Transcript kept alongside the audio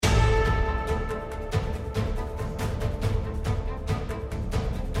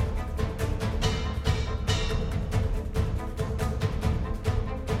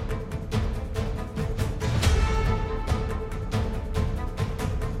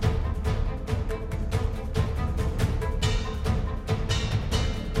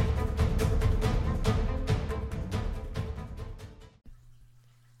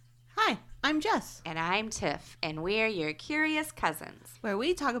Jess. And I'm Tiff, and we're your curious cousins. Where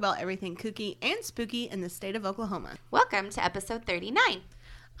we talk about everything kooky and spooky in the state of Oklahoma. Welcome to episode 39.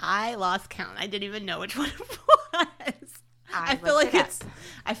 I lost count. I didn't even know which one it was. I feel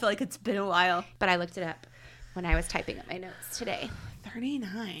like it's been a while. But I looked it up when I was typing up my notes today.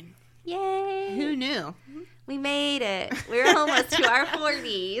 39. Yay. Who knew? We made it. We're almost to our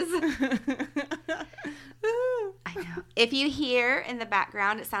 40s. I know. If you hear in the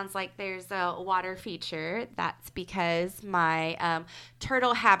background, it sounds like there's a water feature. That's because my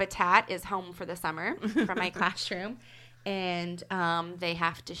turtle habitat is home for the summer from my classroom. And they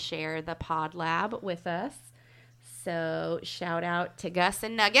have to share the pod lab with us. So shout out to Gus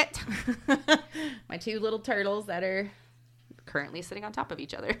and Nugget, my two little turtles that are currently sitting on top of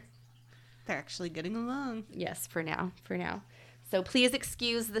each other. They're actually getting along. Yes, for now. So please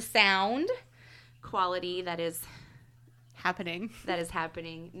excuse the sound quality that is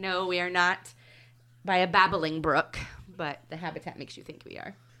happening. No, we are not by a babbling brook, but the habitat makes you think we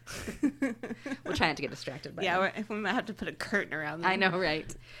are. We're trying to get distracted by that. We might have to put a curtain around them. I know,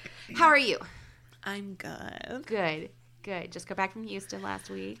 right? How are you? I'm good. Good. Just got back from Houston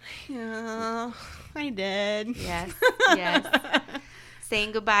last week. Yeah, I did. Yes.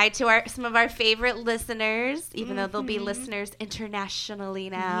 Saying goodbye to some of our favorite listeners, even though they'll be listeners internationally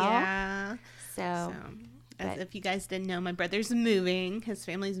now. Yeah. So as if you guys didn't know, my brother's moving. His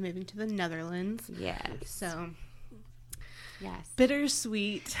family's moving to the Netherlands. Yes. So, yes.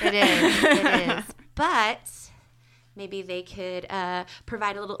 Bittersweet. It is. But maybe they could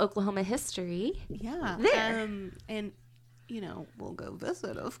provide a little Oklahoma history. Yeah. There. And, we'll go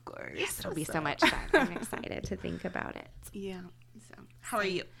visit, of course. Yes, it'll be so much fun. I'm excited to think about it. Yeah. So, how are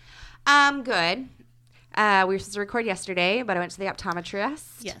you? Good. We were supposed to record yesterday, but I went to the optometrist.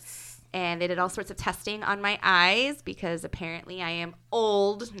 Yes. And they did all sorts of testing on my eyes because apparently I am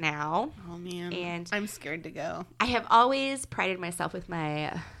old now. Oh, man. And I'm scared to go. I have always prided myself with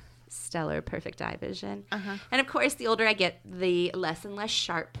my stellar perfect eye vision. Uh-huh. And, of course, the older I get, the less and less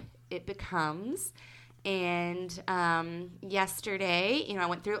sharp it becomes. And yesterday, I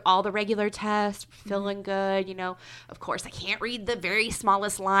went through all the regular tests, feeling good. Of course, I can't read the very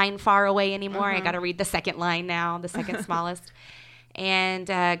smallest line far away anymore. I got to read the second line now, the second smallest. And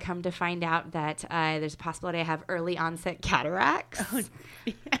come to find out that there's a possibility I have early onset cataracts. Oh,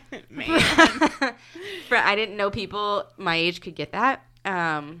 man. I didn't know people my age could get that.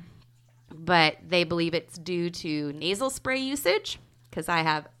 But they believe it's due to nasal spray usage because I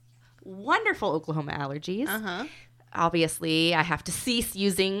have wonderful Oklahoma allergies. Uh-huh. Obviously, I have to cease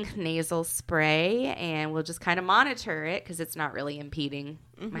using nasal spray, and we'll just kind of monitor it because it's not really impeding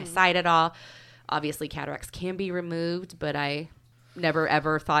my sight at all. Obviously, cataracts can be removed, but I never,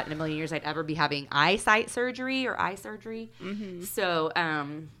 ever thought in a million years I'd ever be having eyesight surgery or eye surgery. Mm-hmm. So,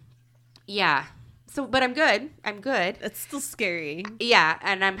 yeah. But I'm good. It's still scary. Yeah,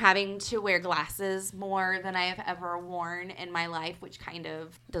 and I'm having to wear glasses more than I have ever worn in my life, which kind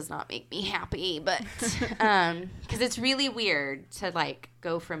of does not make me happy. But because it's really weird to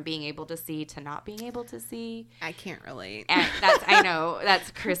go from being able to see to not being able to see. I can't relate. And I know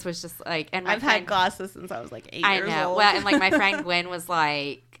that's Chris was just like, and I've had glasses since I was 8 years old. I know. Well, and my friend Gwen was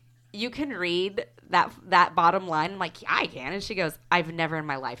like, you can read that bottom line. I'm like, yeah, I can. And she goes, I've never in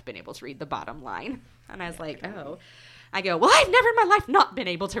my life been able to read the bottom line. And I was like, oh. I go, well, I've never in my life not been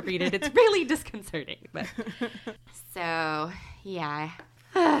able to read it. It's really disconcerting. But so, yeah.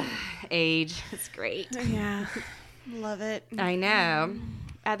 Age. It's great. Yeah. Love it. I know.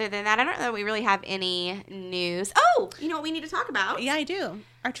 Other than that, I don't know that we really have any news. Oh, you know what we need to talk about? Yeah, I do.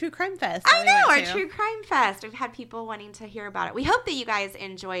 Our True Crime Fest. I know, our True Crime Fest. We've had people wanting to hear about it. We hope that you guys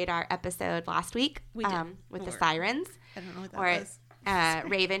enjoyed our episode last week with the sirens. I don't know what that was.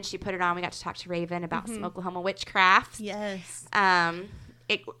 Raven, she put it on. We got to talk to Raven about some Oklahoma witchcraft. Yes. And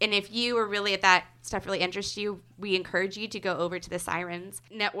if you are really, if that stuff really interests you, we encourage you to go over to the Sirens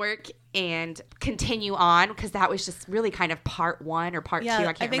Network and continue on, because that was just really kind of part one or part two.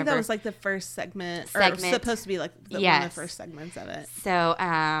 I can't remember. That was the first segment. Or supposed to be one of the first segments of it. So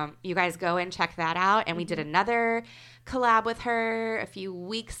you guys go and check that out. And we did another collab with her a few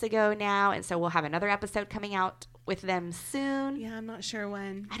weeks ago now. And so we'll have another episode coming out with them soon. Yeah, I'm not sure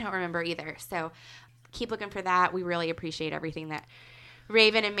when. I don't remember either. So keep looking for that. We really appreciate everything that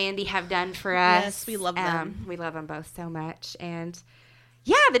Raven and Mandy have done for us. Yes, we love them. We love them both so much. And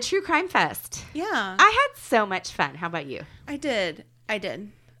yeah, the True Crime Fest. Yeah. I had so much fun. How about you? I did.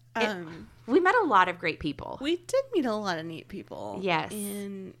 We met a lot of great people. We did meet a lot of neat people. Yes.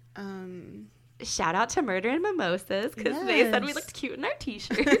 And shout out to Murder and Mimosas because they said we looked cute in our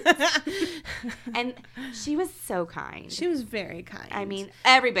t-shirts. And she was so kind. She was very kind. I mean,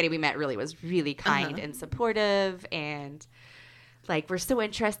 everybody we met really was really kind and supportive, and like we're so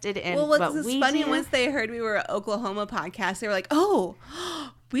interested in what we funny, do. once they heard we were an Oklahoma podcast, they were like, oh,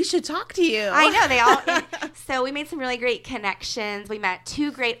 we should talk to you. I know, they all. So we made some really great connections. We met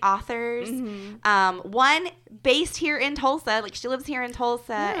 2 great authors. One based here in Tulsa, like she lives here in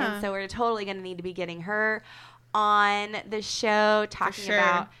Tulsa, and so we're totally going to need to be getting her on the show, talking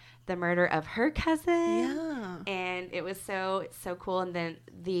about the murder of her cousin. Yeah. And it was so cool. And then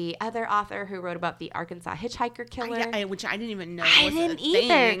the other author who wrote about the Arkansas hitchhiker killer. Which I didn't even know I was didn't a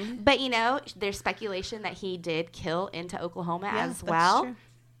either. thing. But you know, there's speculation that he did kill into Oklahoma as that's well. true.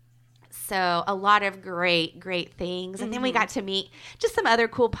 So a lot of great things. And then we got to meet just some other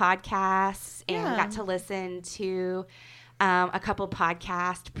cool podcasts, and we got to listen to a couple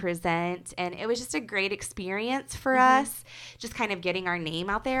podcasts present. And it was just a great experience for us, just kind of getting our name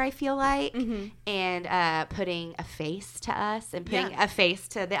out there, I feel like, and putting a face to us and putting a face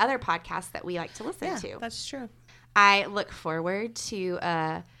to the other podcasts that we like to listen to. That's true. I look forward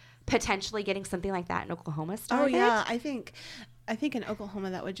to potentially getting something like that in Oklahoma started. Oh, yeah. I think in Oklahoma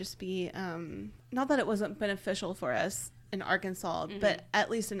that would just be, not that it wasn't beneficial for us in Arkansas, but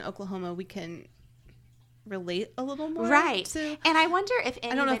at least in Oklahoma we can relate a little more. Right. To, and I wonder if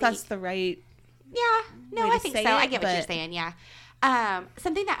anybody... I don't know if that's the right I think so. I get what you're saying,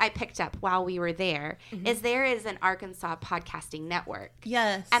 something that I picked up while we were there is there is an Arkansas podcasting network.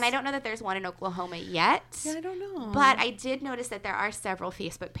 Yes. And I don't know that there's one in Oklahoma yet. Yeah, I don't know. But I did notice that there are several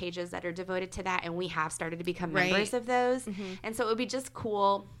Facebook pages that are devoted to that, and we have started to become members of those. And so it would be just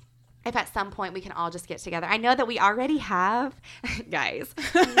cool if at some point we can all just get together. I know that we already have, guys,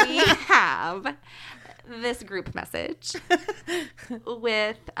 we have this group message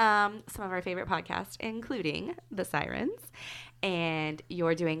with some of our favorite podcasts, including The Sirens and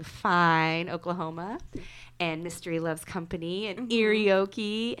You're Doing Fine, Oklahoma, and Mystery Loves Company, and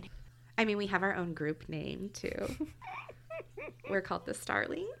Irioki. I mean, we have our own group name, too. We're called the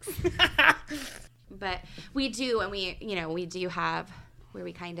Starlings. But we do, and we do have where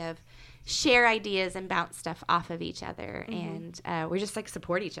we kind of share ideas and bounce stuff off of each other, and we just like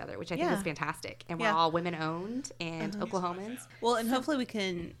support each other, which I think is fantastic. And we're all women owned and Oklahomans. Well, and hopefully we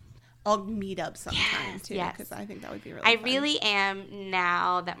can all meet up sometime too, because I think that would be really fun. Really am,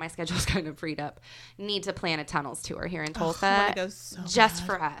 now that my schedule's kind of freed up, need to plan a tunnels tour here in Tulsa, I wanna go so just bad.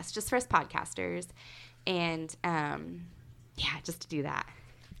 for us podcasters, and just to do that.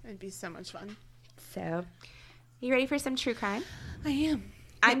 It'd be so much fun. So, you ready for some true crime? I am.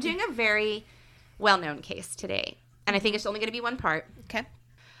 I'm doing a very well-known case today, and I think it's only going to be one part. Okay.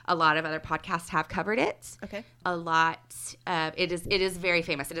 A lot of other podcasts have covered it. Okay. A lot. It is very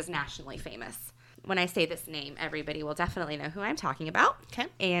famous. It is nationally famous. When I say this name, everybody will definitely know who I'm talking about. Okay.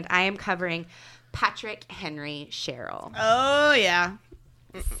 And I am covering Patrick Henry Sherrill. Oh, yeah.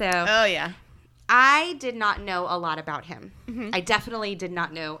 Oh, yeah. I did not know a lot about him. I definitely did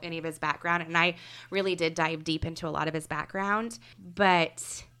not know any of his background, and I really did dive deep into a lot of his background,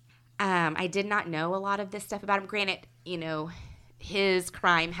 but I did not know a lot of this stuff about him. Granted, his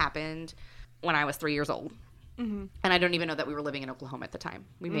crime happened when I was 3 years old, and I don't even know that we were living in Oklahoma at the time.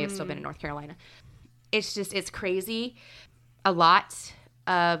 We may have still been in North Carolina. It's crazy. A lot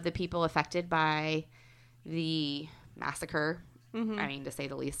of the people affected by the massacre, I mean, to say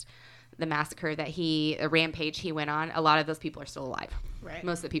the least, the massacre a rampage he went on, a lot of those people are still alive. Right.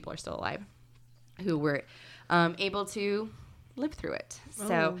 Most of the people are still alive who were able to live through it.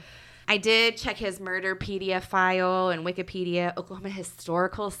 So I did check his Murderpedia file and Wikipedia. Oklahoma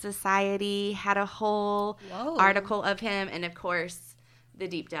Historical Society had a whole article of him. And, of course, the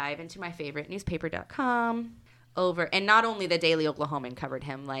deep dive into my favorite, newspaper.com. And not only the Daily Oklahoman covered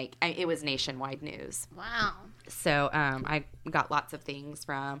him, it was nationwide news. Wow. So I got lots of things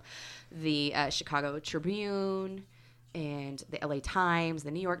from the Chicago Tribune and the LA Times,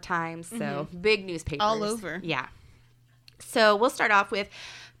 the New York Times. So big newspapers. All over. Yeah. So we'll start off with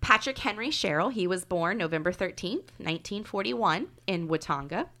Patrick Henry Sherrill. He was born November 13th, 1941 in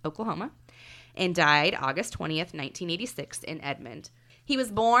Watonga, Oklahoma, and died August 20th, 1986 in Edmond. He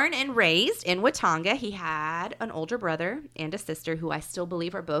was born and raised in Watonga. He had an older brother and a sister who I still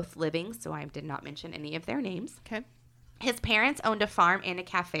believe are both living, so I did not mention any of their names. Okay. His parents owned a farm and a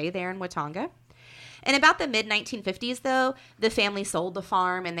cafe there in Watonga. In about the mid-1950s, though, the family sold the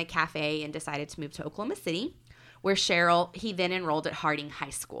farm and the cafe and decided to move to Oklahoma City, where he then enrolled at Harding High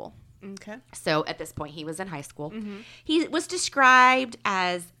School. Okay. So at this point, he was in high school. He was described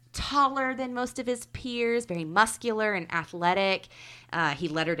as taller than most of his peers, very muscular and athletic. He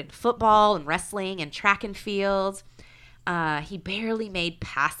lettered in football and wrestling and track and field. He barely made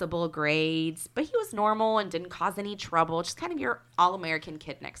passable grades, but he was normal and didn't cause any trouble. Just kind of your all-American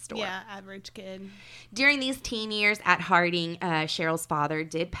kid next door. Yeah, average kid. During these teen years at Harding, Sherrill's father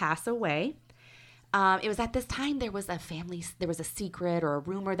did pass away. It was at this time there was a secret or a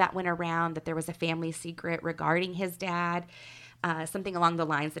rumor that went around that there was a family secret regarding his dad. Something along the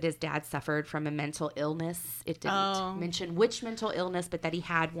lines that his dad suffered from a mental illness. It didn't mention which mental illness, but that he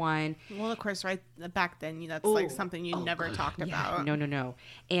had one. Well, of course, right back then, that's like something you never talked about. No.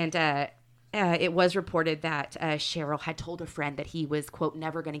 And it was reported that Sherrill had told a friend that he was, quote,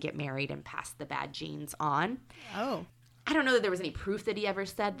 never going to get married and pass the bad genes on. Oh. I don't know that there was any proof that he ever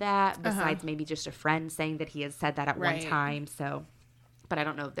said that, besides maybe just a friend saying that he had said that at one time. So, but I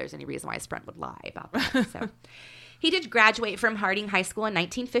don't know if there's any reason why his friend would lie about that. So. He did graduate from Harding High School in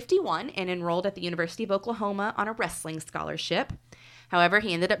 1951 and enrolled at the University of Oklahoma on a wrestling scholarship. However,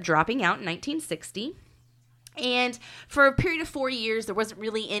 he ended up dropping out in 1960. And for a period of 4 years, there wasn't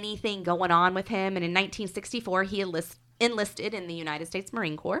really anything going on with him. And in 1964, he enlisted in the United States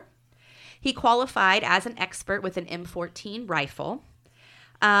Marine Corps. He qualified as an expert with an M14 rifle.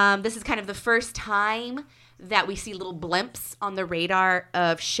 This is kind of the first time that we see little blimps on the radar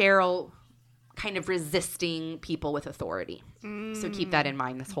of Sherrill kind of resisting people with authority. So keep that in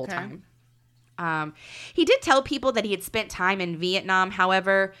mind this whole time. He did tell people that he had spent time in Vietnam.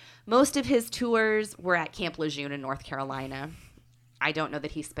 However, most of his tours were at Camp Lejeune in North Carolina. I don't know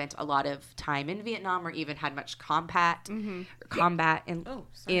that he spent a lot of time in Vietnam or even had much combat in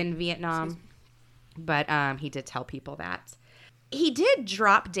Vietnam. But he did tell people that. He did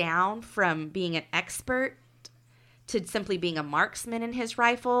drop down from being an expert to simply being a marksman in his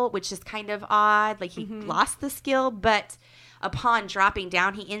rifle, which is kind of odd. Like, he lost the skill, but upon dropping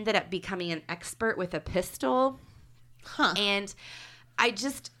down, he ended up becoming an expert with a pistol. And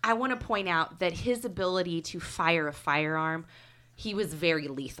I want to point out that his ability to fire a firearm, he was very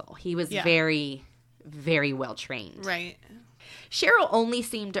lethal. He was very, very well trained. Right. Sherrill only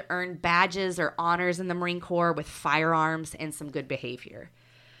seemed to earn badges or honors in the Marine Corps with firearms and some good behavior.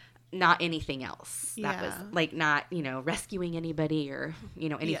 Not anything else. That was like not, rescuing anybody or,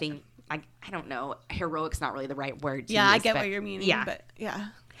 anything. I don't know. Heroic's not really the right word to use. I get what you're meaning. Yeah. But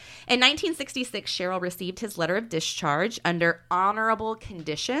In 1966, Sherrill received his letter of discharge under honorable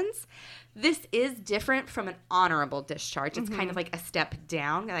conditions. This is different from an honorable discharge. It's kind of like a step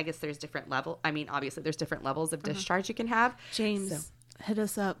down. I guess there's different level. I mean, obviously there's different levels of discharge you can have. James, hit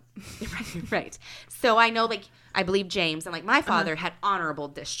us up. Right. So I know, I believe James and my father had honorable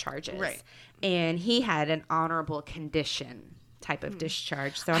discharges. Right. And he had an honorable condition type of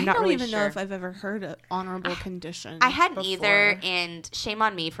discharge. So I'm not really sure. I don't even know if I've ever heard of honorable condition. I hadn't either, and shame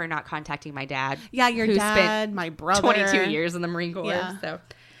on me for not contacting my dad. Yeah, your dad, spent my brother. 22 years in the Marine Corps. Yeah. So,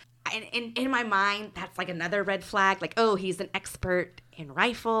 and in my mind, that's another red flag. He's an expert in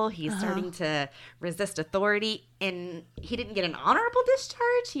rifle. He's starting to resist authority, and he didn't get an honorable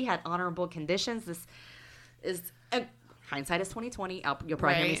discharge. He had honorable conditions. This is hindsight is 20/20. You'll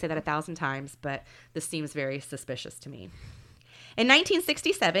probably hear me say that 1,000 times, but this seems very suspicious to me. In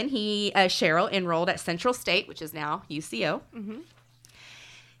 1967, Sherrill enrolled at Central State, which is now UCO.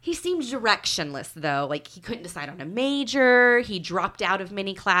 He seemed directionless, though. He couldn't decide on a major. He dropped out of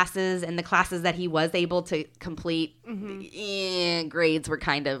many classes, and the classes that he was able to complete, grades were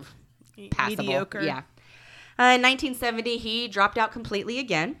kind of passable. Mediocre. Yeah. In 1970, he dropped out completely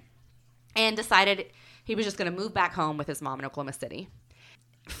again and decided he was just going to move back home with his mom in Oklahoma City.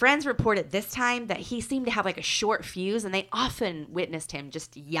 Friends reported this time that he seemed to have a short fuse, and they often witnessed him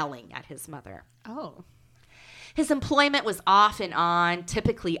just yelling at his mother. Oh. His employment was off and on,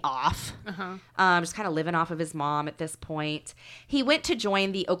 typically off, just kind of living off of his mom at this point. He went to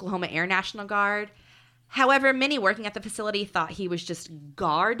join the Oklahoma Air National Guard. However, many working at the facility thought he was just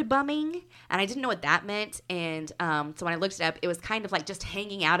guard bumming, and I didn't know what that meant. And so when I looked it up, it was kind of just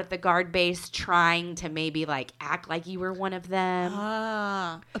hanging out at the guard base, trying to maybe act like you were one of them.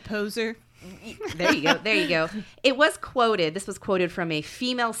 A poser. There you go. This was quoted from a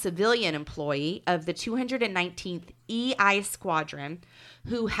female civilian employee of the 219th EI Squadron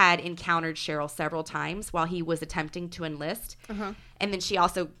who had encountered Sherrill several times while he was attempting to enlist. And then she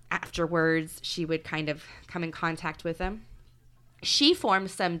also, afterwards, she would kind of come in contact with him. She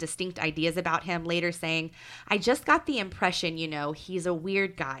formed some distinct ideas about him, later saying, "I just got the impression, he's a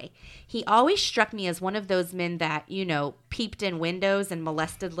weird guy. He always struck me as one of those men that, peeped in windows and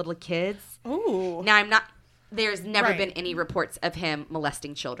molested little kids." Oh. Now, there's never been any reports of him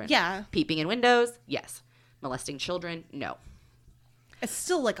molesting children. Yeah. Peeping in windows, yes. Molesting children, no. It's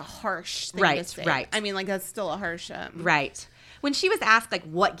still like a harsh thing to say. Right. I mean, like that's still a harsh. Right. When she was asked like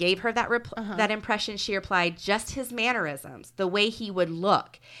what gave her that impression, she replied, "Just his mannerisms, the way he would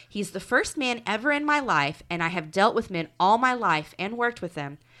look. He's the first man ever in my life, and I have dealt with men all my life and worked with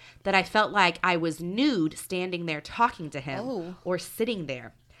them, that I felt like I was nude standing there talking to him or sitting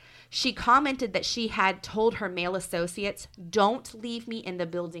there." She commented that she had told her male associates, "Don't leave me in the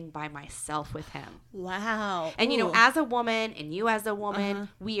building by myself with him." Wow. And, you know, as a woman and you as a woman,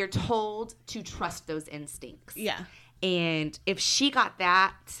 we are told to trust those instincts. Yeah. And if she got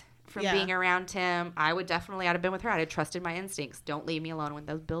that from being around him, I'd have been with her. I'd have trusted my instincts. Don't leave me alone in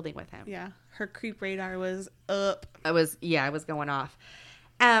the building with him. Yeah. Her creep radar was up. It was going off.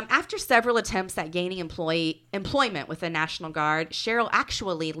 After several attempts at gaining employment with the National Guard, Sherrill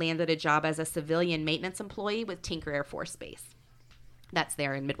actually landed a job as a civilian maintenance employee with Tinker Air Force Base. That's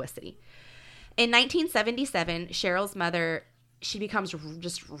there in Midwest City. In 1977, Sherrill's mother, she becomes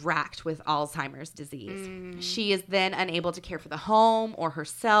just racked with Alzheimer's disease. She is then unable to care for the home or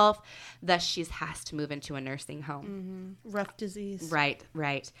herself. Thus, she has to move into a nursing home. Rough disease.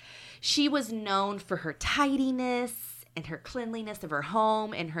 Right. She was known for her tidiness and her cleanliness of her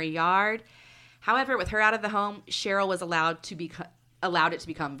home and her yard. However, with her out of the home, Sherrill was allowed it to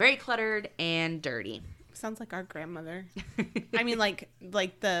become very cluttered and dirty. Sounds like our grandmother. I mean, like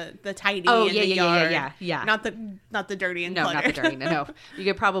the tidy. Oh, and the yard. yeah. Not the dirty and cluttered. Not the dirty. No. You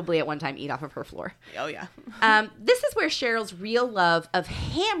could probably at one time eat off of her floor. Oh yeah. This is where Sherrill's real love of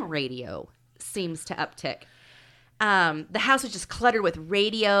ham radio seems to uptick. The house was just cluttered with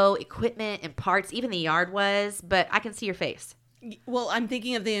radio, equipment, and parts. Even the yard was, but I can see your face. Well, I'm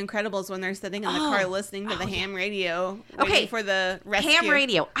thinking of The Incredibles when they're sitting in the car listening to the ham radio, waiting for the rescue. Ham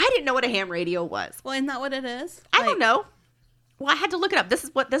radio. I didn't know what a ham radio was. Well, isn't that what it is? I don't know. Well, I had to look it up. This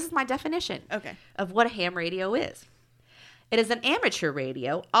is my definition of what a ham radio is. It is an amateur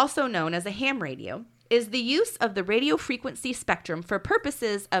radio, also known as a ham radio, is the use of the radio frequency spectrum for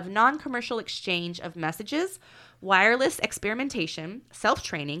purposes of non-commercial exchange of messages, wireless experimentation,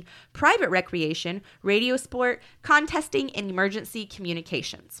 self-training, private recreation, radio sport, contesting, and emergency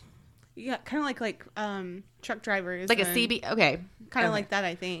communications. Yeah, kind of like truck drivers. Like a CB, okay. Kind of like that,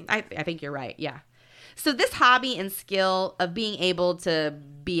 I think. I think you're right, yeah. So this hobby and skill of being able to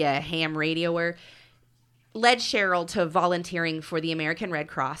be a ham radioer led Sherrill to volunteering for the American Red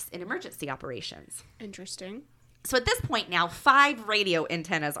Cross in emergency operations. Interesting. So at this point now, 5 radio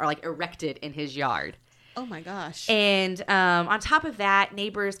antennas are like erected in his yard. Oh my gosh. And on top of that,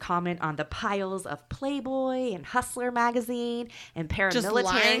 neighbors comment on the piles of Playboy and Hustler magazine and paramilitary. Just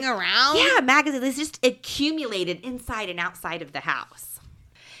lying around? Yeah, magazines. It's just accumulated inside and outside of the house.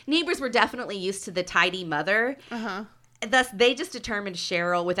 Neighbors were definitely used to the tidy mother. Thus, they just determined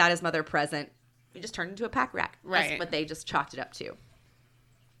Sherrill, without his mother present, he just turned into a pack rat. Right. That's what they just chalked it up to.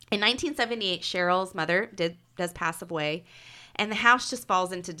 In 1978, Sherrill's mother does pass away, and the house just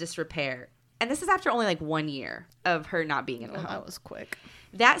falls into disrepair. And this is after only like 1 year of her not being in the home. That was quick.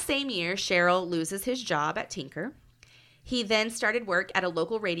 That same year, Sherrill loses his job at Tinker. He then started work at a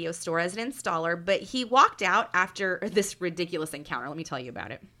local radio store as an installer, but he walked out after this ridiculous encounter. Let me tell you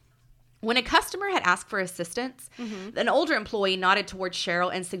about it. When a customer had asked for assistance, an older employee nodded towards Sherrill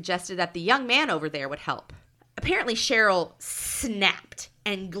and suggested that the young man over there would help. Apparently, Sherrill snapped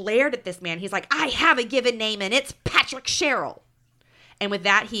and glared at this man. He's like, "I have a given name, and it's Patrick Sherrill." And with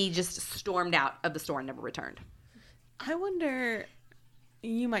that, he just stormed out of the store and never returned. I wonder,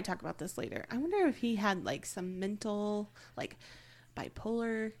 you might talk about this later. I wonder if he had like some mental, like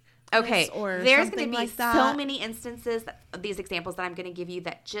bipolar. Okay, or there's going to be like that. So many instances of these examples that I'm going to give you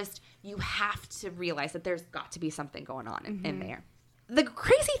that just you have to realize that there's got to be something going on in there. The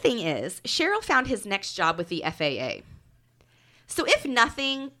crazy thing is, Sherrill found his next job with the FAA. So if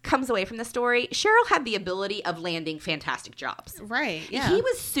nothing comes away from the story, Sherrill had the ability of landing fantastic jobs. Right, yeah. He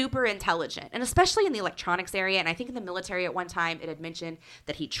was super intelligent, and especially in the electronics area, and I think in the military at one time it had mentioned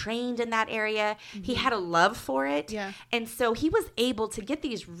that he trained in that area. He had a love for it. Yeah. And so he was able to get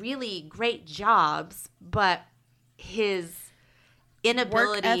these really great jobs, but his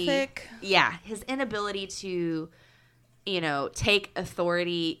inability... Work ethic. Yeah, his inability to, take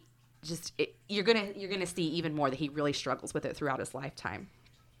authority... you're gonna see even more that he really struggles with it throughout his lifetime.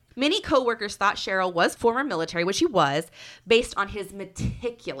 Many coworkers thought Sherrill was former military, which he was, based on his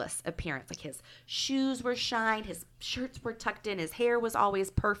meticulous appearance. Like his shoes were shined, his shirts were tucked in, his hair was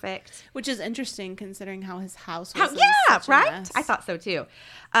always perfect. Which is interesting considering how his house was. Such a mess. I thought so too.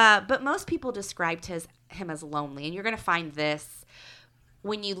 But most people described him as lonely, and you're gonna find this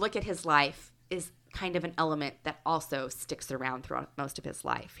when you look at his life is kind of an element that also sticks around throughout most of his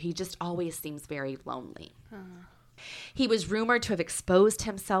life. He just always seems very lonely. He was rumored to have exposed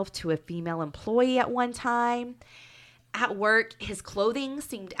himself to a female employee at one time. At work, his clothing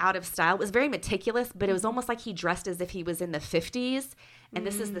seemed out of style. It was very meticulous, but it was almost like he dressed as if he was in the 50s, and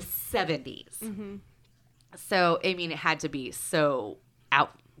this is the 70s. Mm-hmm. So, I mean, it had to be so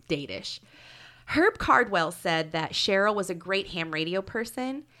outdatish. Herb Cardwell said that Sherrill was a great ham radio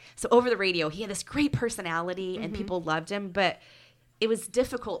person. So over the radio, he had this great personality, and people loved him, but it was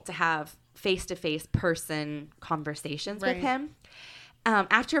difficult to have face-to-face person conversations with him.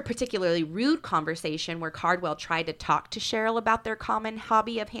 After a particularly rude conversation where Cardwell tried to talk to Sherrill about their common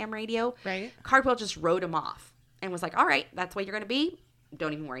hobby of ham radio, Cardwell just wrote him off and was like, all right, that's what you're going to be.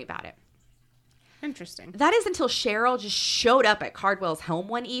 Don't even worry about it. Interesting. That is until Sherrill just showed up at Cardwell's home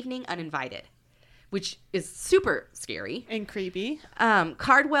one evening uninvited, which is super scary. And creepy.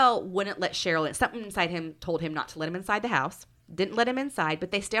 Cardwell wouldn't let Sherrill in. Something inside him told him not to let him inside the house. Didn't let him inside, but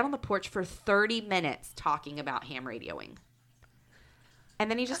they stayed on the porch for 30 minutes talking about ham radioing.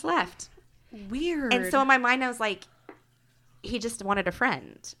 And then he just left. Weird. And so in my mind, I was like, he just wanted a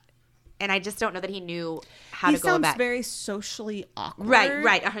friend. And I just don't know that he knew how to go about it. He sounds very socially awkward.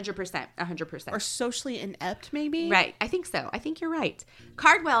 Right, 100%. Or socially inept, maybe? Right, I think so. I think you're right.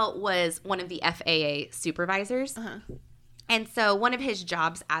 Cardwell was one of the FAA supervisors. And so one of his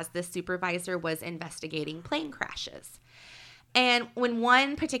jobs as the supervisor was investigating plane crashes. And when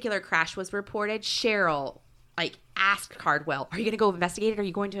one particular crash was reported, Sherrill asked Cardwell, are you going to go investigate it? Are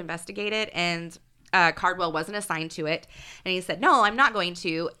you going to investigate it? And Cardwell wasn't assigned to it. And he said, no, I'm not going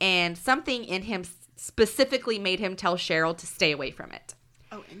to. And something in him specifically made him tell Sherrill to stay away from it.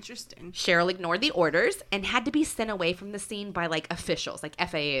 Oh, interesting. Sherrill ignored the orders and had to be sent away from the scene by officials,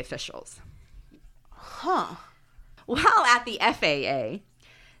 FAA officials. Huh. While at the FAA,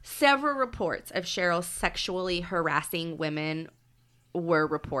 several reports of Sherrill sexually harassing women were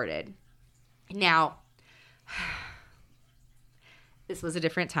reported. Now, this was a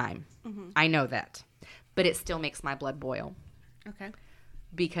different time. I know that. But it still makes my blood boil. Okay.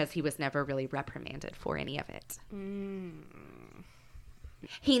 Because he was never really reprimanded for any of it.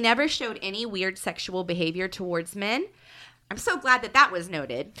 He never showed any weird sexual behavior towards men. I'm so glad that was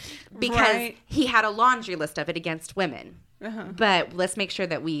noted because he had a laundry list of it against women. But let's make sure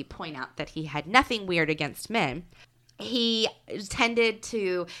that we point out that he had nothing weird against men. He tended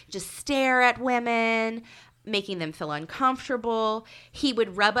to just stare at women, making them feel uncomfortable. He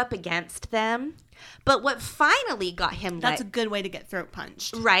would rub up against them. But what finally got him... That's a good way to get throat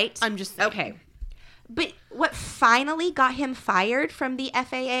punched. Right? I'm just saying. Okay. But what finally got him fired from the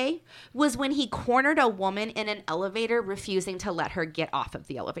FAA was when he cornered a woman in an elevator, refusing to let her get off of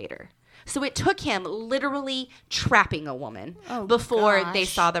the elevator. So it took him literally trapping a woman before they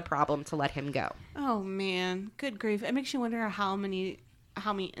saw the problem to let him go. Oh, man. Good grief. It makes you wonder how many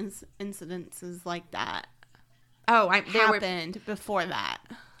incidences like that happened before that.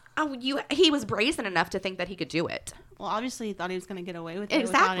 Oh, he was brazen enough to think that he could do it. Well, obviously he thought he was going to get away with it.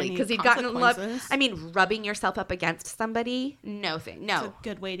 Exactly, because he'd gotten in love. I mean, rubbing yourself up against somebody, no. It's a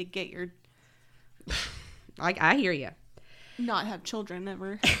good way to get your... I hear you. Not have children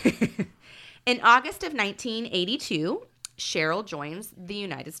ever. In August of 1982, Sherrill joins the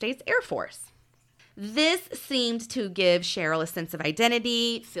United States Air Force. This seemed to give Sherrill a sense of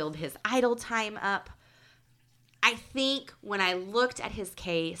identity, filled his idle time up. I think when I looked at his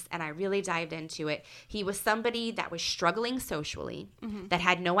case and I really dived into it, he was somebody that was struggling socially, that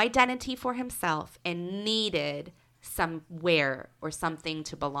had no identity for himself and needed somewhere or something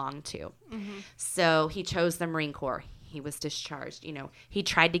to belong to. So he chose the Marine Corps. He was discharged. He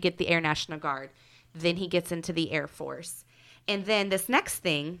tried to get the Air National Guard. Then he gets into the Air Force. And then this next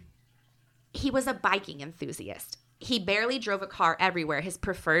thing, he was a biking enthusiast. He barely drove a car everywhere. His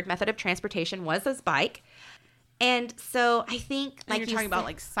preferred method of transportation was his bike. And so I think, you're talking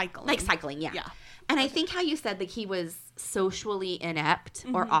about cycling. Like cycling, yeah. And I think how you said he was socially inept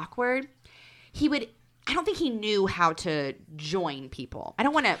or awkward. I don't think he knew how to join people. I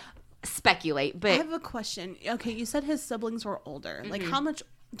don't want to speculate, but... I have a question. Okay, you said his siblings were older. How much...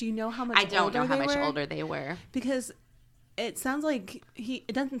 Do you know how much older they were? I don't know how much older they were. Because it sounds like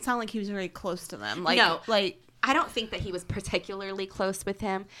it doesn't sound like he was very close to them. No. I don't think that he was particularly close with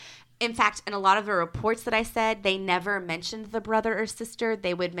him. In fact, in a lot of the reports that I said, they never mentioned the brother or sister.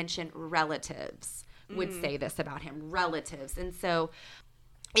 They would mention relatives would say this about him, relatives. And so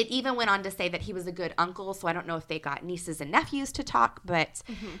it even went on to say that he was a good uncle. So I don't know if they got nieces and nephews to talk, but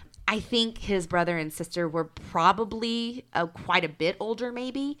I think his brother and sister were probably quite a bit older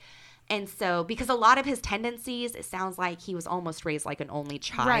maybe. And so, because a lot of his tendencies, it sounds like he was almost raised like an only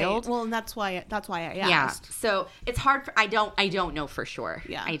child. Right. Well, and that's why I asked. Yeah. So it's hard. I don't know for sure.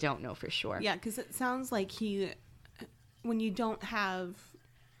 Yeah. I don't know for sure. Yeah, because it sounds like he when you don't have,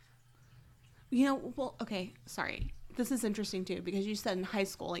 well, okay, sorry. This is interesting too, because you said in high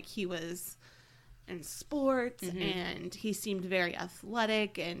school, like, he was in sports and he seemed very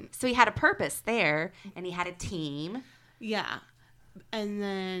athletic, and so he had a purpose there, and he had a team. Yeah. And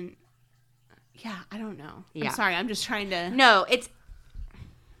then, I don't know. Yeah. I'm sorry. I'm just trying to. No,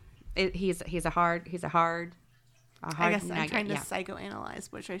 he's a hard I guess I'm trying to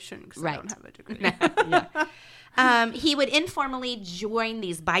psychoanalyze, which I shouldn't because I don't have a degree. He would informally join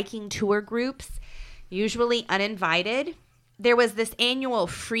these biking tour groups, usually uninvited. There was this annual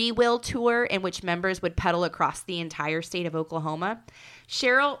free will tour in which members would pedal across the entire state of Oklahoma.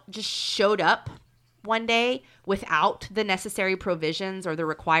 Sherrill just showed up one day without the necessary provisions or the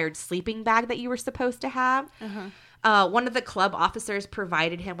required sleeping bag that you were supposed to have. One of the club officers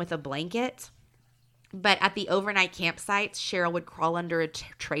provided him with a blanket. But at the overnight campsites, Sherrill would crawl under a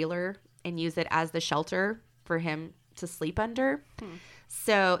trailer and use it as the shelter for him to sleep under.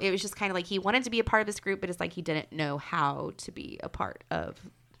 So it was just kind of like he wanted to be a part of this group, but it's like he didn't know how to be a part of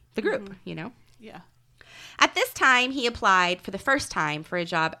the group, Yeah. At this time, he applied for the first time for a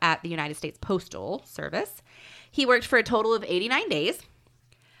job at the United States Postal Service. He worked for a total of 89 days.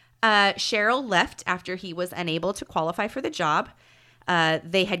 Sherrill left after he was unable to qualify for the job.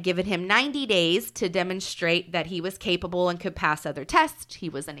 They had given him 90 days to demonstrate that he was capable and could pass other tests. He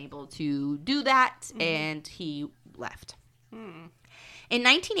was unable to do that, and he left. In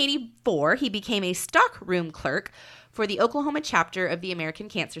 1984, he became a stockroom clerk for the Oklahoma chapter of the American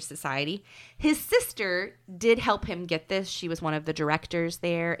Cancer Society. His sister did help him get this. She was one of the directors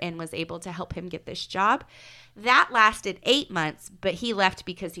there and was able to help him get this job. That lasted 8 months, but he left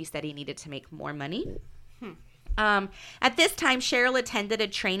because he said he needed to make more money. At this time, Sherrill attended a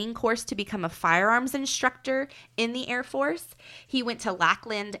training course to become a firearms instructor in the Air Force. He went to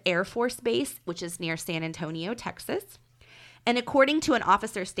Lackland Air Force Base, which is near San Antonio, Texas. And according to an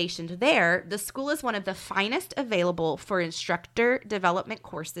officer stationed there, the school is one of the finest available for instructor development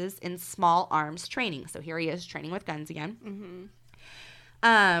courses in small arms training. So here he is training with guns again.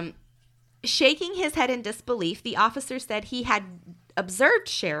 Shaking his head in disbelief, the officer said he had observed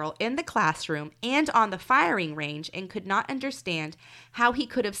Sherrill in the classroom and on the firing range and could not understand how he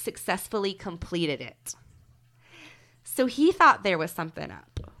could have successfully completed it. So he thought there was something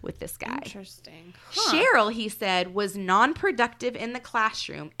up with this guy. Interesting. Sherrill, he said, was non-productive in the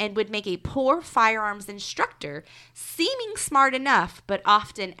classroom and would make a poor firearms instructor, seeming smart enough, but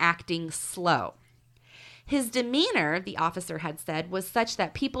often acting slow. His demeanor, the officer had said, was such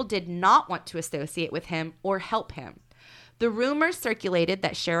that people did not want to associate with him or help him. The rumors circulated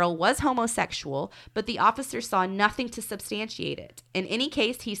that Sherrill was homosexual, but the officer saw nothing to substantiate it. In any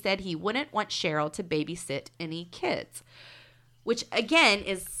case, he said he wouldn't want Sherrill to babysit any kids, which again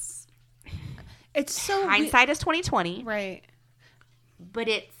is, it's so hindsight is 2020, right? But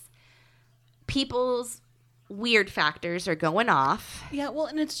it's people's weird factors are going off. Yeah, well,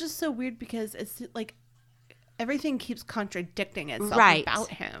 and it's just so weird because it's like everything keeps contradicting itself about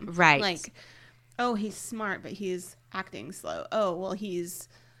him, right? Like, oh, he's smart, but he's acting slow. Oh, well, he's,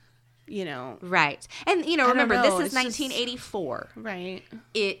 Right. And, remember, this is 1984. Right.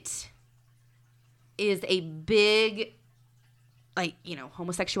 It is a big,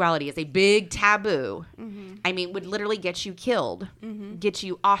 homosexuality is a big taboo. I mean, would literally get you killed, get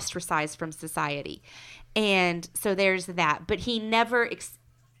you ostracized from society. And so there's that. But he never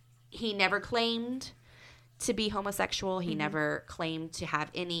claimed to be homosexual. He never claimed to have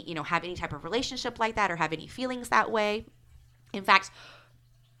any type of relationship like that or have any feelings that way. In fact,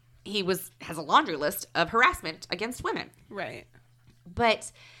 he has a laundry list of harassment against women. Right.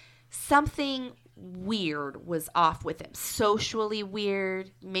 But something weird was off with him. Socially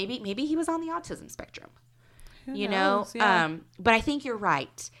weird. Maybe he was on the autism spectrum. Who knows? Yeah. But I think you're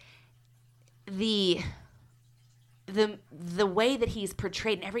right. The way that he's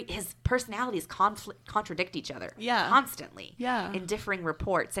portrayed and his personalities contradict each other constantly in differing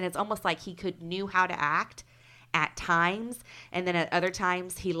reports, and it's almost like he knew how to act at times, and then at other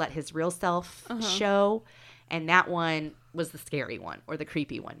times he let his real self show, and that one was the scary one or the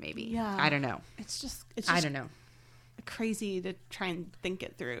creepy one, maybe. I don't know. It's just I don't know. Crazy to try and think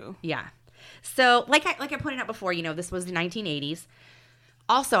it through. Yeah. So like I pointed out before, this was the 1980s.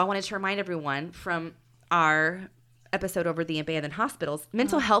 Also, I wanted to remind everyone from our episode over the abandoned hospitals,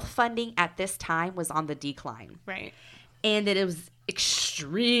 mental health funding at this time was on the decline. Right. And that it was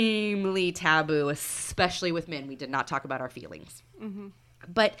extremely taboo, especially with men. We did not talk about our feelings.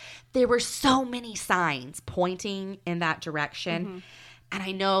 But there were so many signs pointing in that direction. And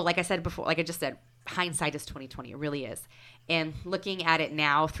I know, like I just said, hindsight is 2020. It really is. And looking at it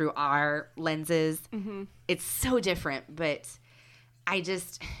now through our lenses, it's so different. But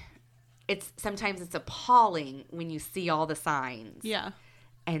sometimes it's appalling when you see all the signs. Yeah.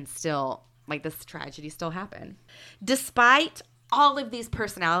 And still, like, this tragedy still happened. Despite all of these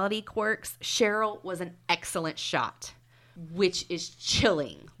personality quirks, Sherrill was an excellent shot, which is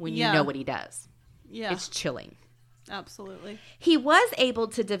chilling when you know what he does. Yeah. It's chilling. Absolutely. He was able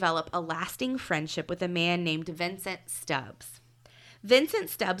to develop a lasting friendship with a man named Vincent Stubbs. Vincent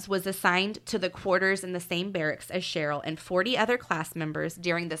Stubbs was assigned to the quarters in the same barracks as Sherrill and 40 other class members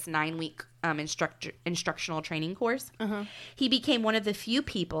during this 9-week instructional training course. He became one of the few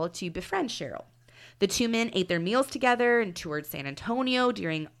people to befriend Sherrill. The two men ate their meals together and toured San Antonio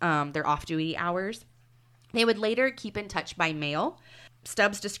during their off-duty hours. They would later keep in touch by mail.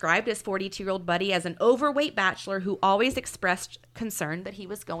 Stubbs described his 42-year-old buddy as an overweight bachelor who always expressed concern that he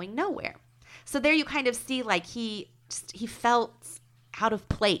was going nowhere. So there you kind of see, like, he felt out of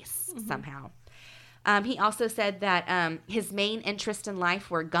place somehow. He also said that his main interest in life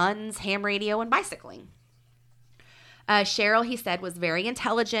were guns, ham radio, and bicycling. Sherrill, he said, was very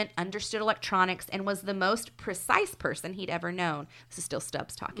intelligent, understood electronics, and was the most precise person he'd ever known. This is still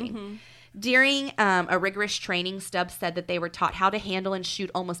Stubbs talking. During a rigorous training, Stubbs said that they were taught how to handle and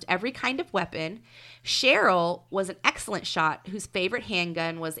shoot almost every kind of weapon. Sherrill was an excellent shot whose favorite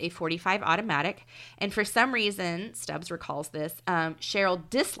handgun was a .45 automatic. And for some reason, Stubbs recalls this, Sherrill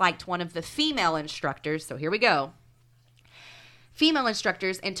disliked one of the female instructors. So here we go. Female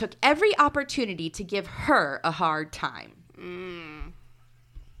instructors, and took every opportunity to give her a hard time.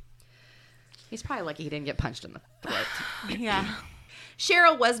 He's probably lucky he didn't get punched in the throat. Yeah.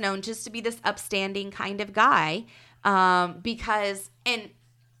 Sherrill was known just to be this upstanding kind of guy because, and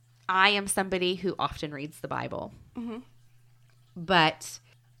I am somebody who often reads the Bible, but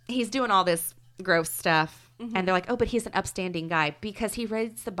he's doing all this gross stuff, and they're like, oh, but he's an upstanding guy because he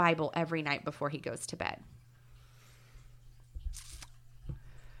reads the Bible every night before he goes to bed.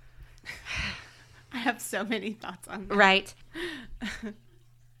 I have so many thoughts on that. Right.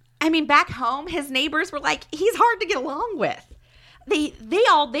 I mean, back home, his neighbors were like, he's hard to get along with. They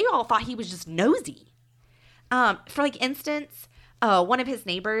all thought he was just nosy. For like instance, one of his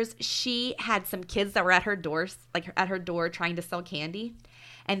neighbors, she had some kids that were at her door trying to sell candy,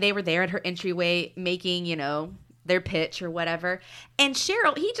 and they were there at her entryway making, their pitch or whatever. And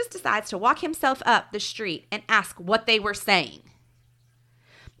Sherrill, he just decides to walk himself up the street and ask what they were saying.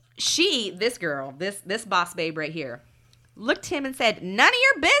 This girl, this boss babe right here, looked at him and said, "None of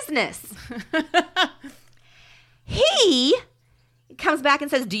your business." He comes back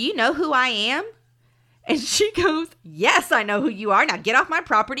and says, "Do you know who I am?" And she goes, "Yes, I know who you are. Now get off my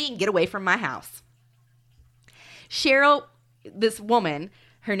property and get away from my house." Sherrill, this woman,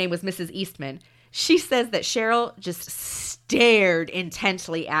 her name was Mrs. Eastman, she says that Sherrill just stared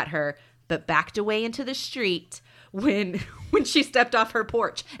intently at her, but backed away into the street when she stepped off her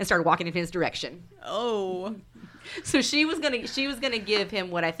porch and started walking in his direction. Oh. So she was gonna give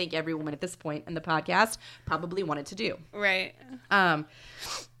him what I think every woman at this point in the podcast probably wanted to do. Right. And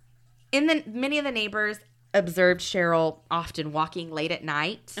then many of the neighbors observed Sherrill often walking late at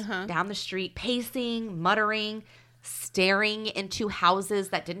night down the street, pacing, muttering, staring into houses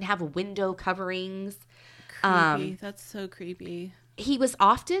that didn't have window coverings. Creepy. That's so creepy. He was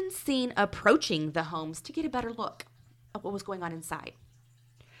often seen approaching the homes to get a better look at what was going on inside.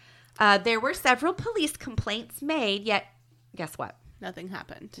 There were several police complaints made, yet guess what? Nothing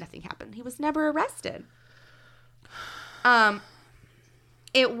happened. Nothing happened. He was never arrested.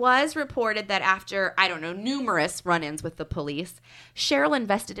 It was reported that after, numerous run-ins with the police, Sherrill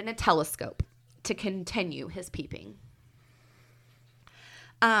invested in a telescope to continue his peeping.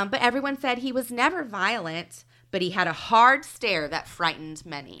 But everyone said he was never violent, but he had a hard stare that frightened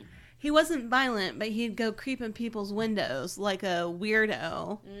many. He wasn't violent, but he'd go creep in people's windows like a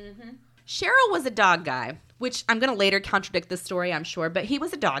weirdo. Sherrill was a dog guy, which I'm going to later contradict this story, I'm sure, but he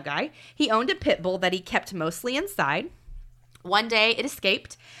was a dog guy. He owned a pit bull that he kept mostly inside. One day, it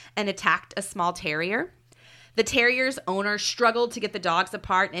escaped and attacked a small terrier. The terrier's owner struggled to get the dogs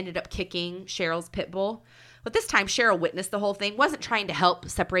apart and ended up kicking Sherrill's pit bull. But this time, Sherrill witnessed the whole thing, wasn't trying to help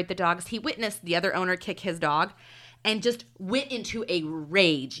separate the dogs. He witnessed the other owner kick his dog and just went into a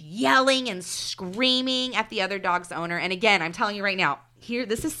rage, yelling and screaming at the other dog's owner. And again, I'm telling you right now,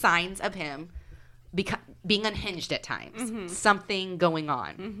 this is signs of him being unhinged at times. Something going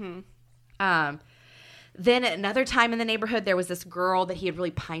on. Then another time in the neighborhood, there was this girl that he had really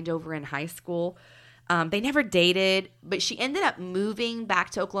pined over in high school. They never dated, but she ended up moving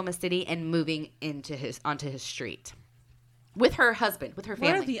back to Oklahoma City and moving onto his street. with her husband, with her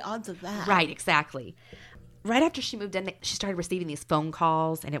family. What are the odds of that? Right, exactly. Right after she moved in, she started receiving these phone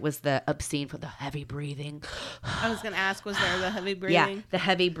calls, and it was the obscene for the heavy breathing. I was going to ask, was there the heavy breathing? Yeah, the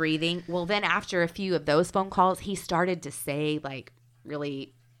heavy breathing. Well, then after a few of those phone calls, he started to say, like,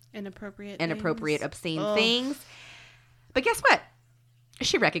 really inappropriate, obscene things. But guess what?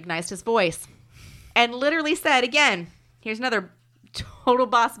 She recognized his voice and literally said, again, here's another total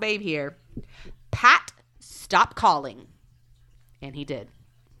boss babe here, Pat, stop calling. And he did.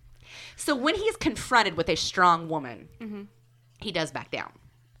 So when he's confronted with a strong woman, he does back down.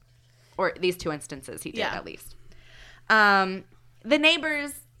 Or these two instances he did, at least. The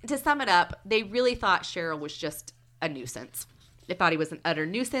neighbors, to sum it up, they really thought Sherrill was just a nuisance. They thought he was an utter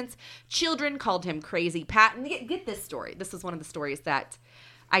nuisance. Children called him Crazy Pat. And get this story. This is one of the stories that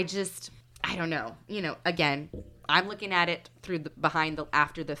I don't know. You know, again, I'm looking at it through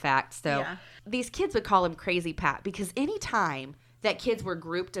after the fact. So these kids would call him Crazy Pat because anytime that kids were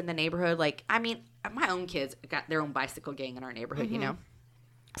grouped in the neighborhood, like, I mean, my own kids got their own bicycle gang in our neighborhood, you know?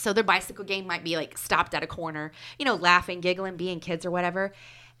 So their bicycle gang might be, like, stopped at a corner, you know, laughing, giggling, being kids or whatever.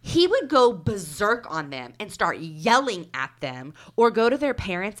 He would go berserk on them and start yelling at them or go to their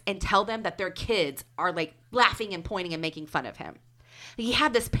parents and tell them that their kids are, like, laughing and pointing and making fun of him. He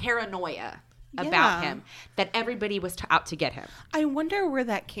had this paranoia about him that everybody was out to get him. I wonder where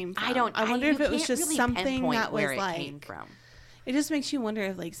that came from. I wonder if it was just really something that was like... came from. It just makes you wonder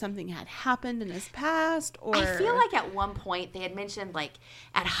if, like, something had happened in his past, or... I feel like at one point they had mentioned, like,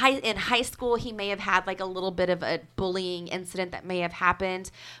 in high school he may have had, like, a little bit of a bullying incident that may have happened.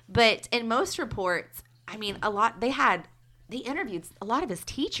 But in most reports, I mean, they interviewed a lot of his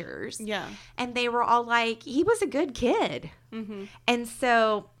teachers. Yeah. And they were all like, he was a good kid. Mm-hmm. And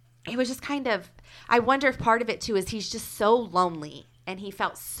so it was just kind of... I wonder if part of it, too, is he's just so lonely. And he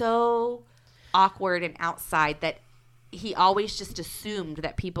felt so awkward and outside that... he always just assumed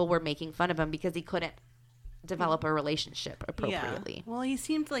that people were making fun of him because he couldn't develop a relationship appropriately. Yeah. Well, he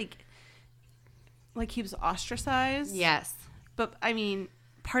seemed like he was ostracized. Yes. But, I mean,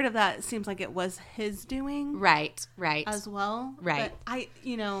 part of that seems like it was his doing. Right. As well. Right. But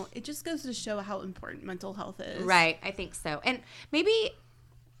it just goes to show how important mental health is. Right. I think so. And maybe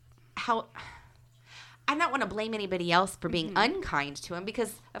I don't want to blame anybody else for being unkind to him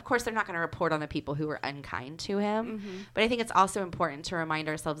because, of course, they're not going to report on the people who were unkind to him. Mm-hmm. But I think it's also important to remind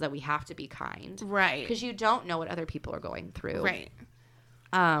ourselves that we have to be kind. Right. Because you don't know what other people are going through. Right.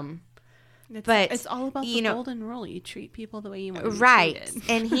 But it's all about the golden rule. You treat people the way you want to be treated.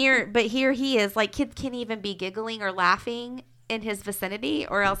 And here he is, like, kids can't even be giggling or laughing in his vicinity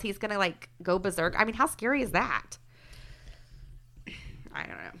or else he's going to, like, go berserk. I mean, how scary is that? I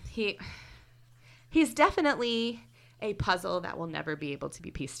don't know. He's definitely a puzzle that will never be able to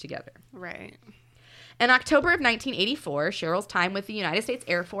be pieced together. Right. In October of 1984, Sherrill's time with the United States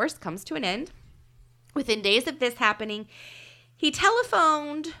Air Force comes to an end. Within days of this happening, he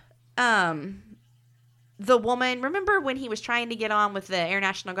telephoned the woman. Remember when he was trying to get on with the Air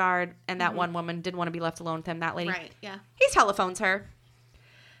National Guard and that one woman didn't want to be left alone with him, that lady? Right, yeah. He telephones her.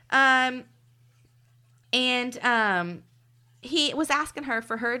 He was asking her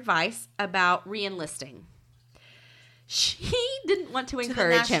for her advice about re-enlisting. She didn't want to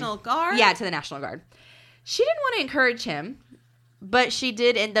encourage him. To the National Guard? Yeah, to the National Guard. She didn't want to encourage him, but she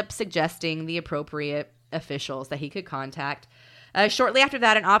did end up suggesting the appropriate officials that he could contact. Shortly after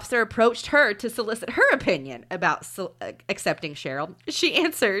that, an officer approached her to solicit her opinion about accepting Sherrill. She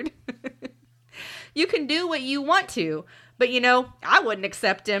answered, "You can do what you want to, but I wouldn't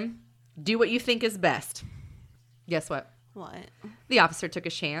accept him. Do what you think is best." Guess what? What? The officer took a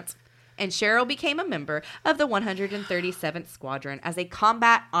chance, and Sherrill became a member of the 137th Squadron as a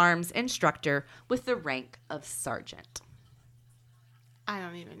combat arms instructor with the rank of sergeant. I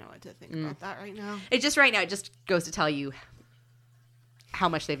don't even know what to think about that right now. It just goes to tell you how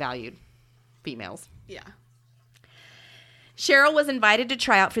much they valued females. Yeah. Sherrill was invited to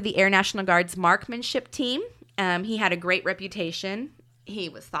try out for the Air National Guard's marksmanship team. He had a great reputation. He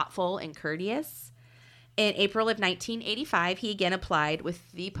was thoughtful and courteous. In April of 1985, he again applied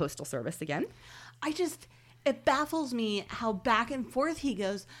with the Postal Service again. It baffles me how back and forth he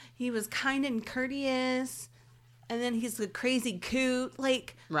goes. He was kind and courteous, and then he's a crazy coot.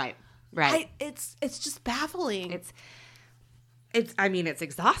 Like, right. It's just baffling. It's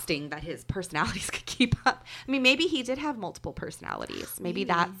exhausting that his personalities could keep up. I mean, maybe he did have multiple personalities. Maybe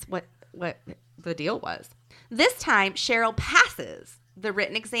that's what the deal was. This time, Sherrill passes the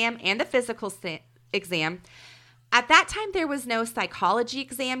written exam and the physical exam, At that time, there was no psychology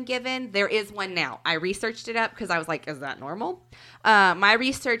exam given. There is one now. I researched it up because I was like, is that normal? My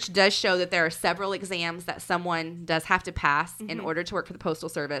research does show that there are several exams that someone does have to pass in order to work for the Postal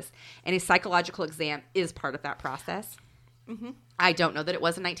Service, and a psychological exam is part of that process. I don't know that it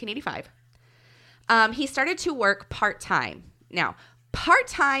was in 1985. He started to work part-time. Now,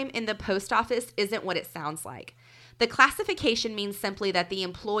 part-time in the post office isn't what it sounds like. The classification means simply that the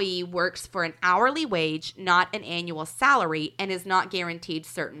employee works for an hourly wage, not an annual salary, and is not guaranteed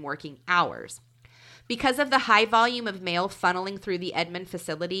certain working hours. Because of the high volume of mail funneling through the Edmond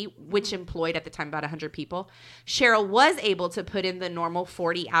facility, which employed at the time about 100 people, Sherrill was able to put in the normal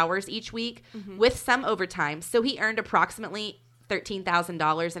 40 hours each week with some overtime. So he earned approximately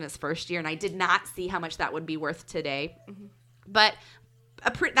 $13,000 in his first year, and I did not see how much that would be worth today. But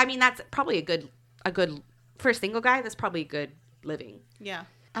that's probably a good for a single guy. That's probably a good living. Yeah.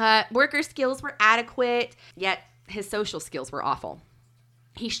 Worker skills were adequate, yet his social skills were awful.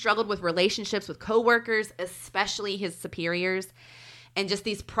 He struggled with relationships with coworkers, especially his superiors. And just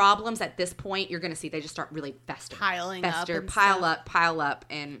these problems at this point, you're going to see they just start really fester. Pile up,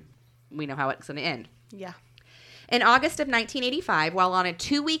 and we know how it's going to end. Yeah. In August of 1985, while on a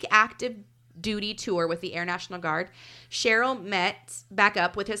 2-week active duty tour with the Air National Guard, Sherrill met back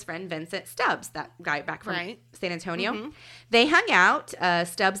up with his friend Vincent Stubbs, that guy back from San Antonio. They hung out.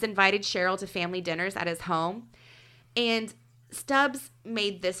 Stubbs invited Sherrill to family dinners at his home, and Stubbs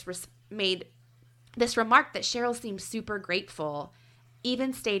made this remark that Sherrill seemed super grateful,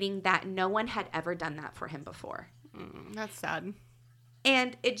 even stating that no one had ever done that for him before. That's sad.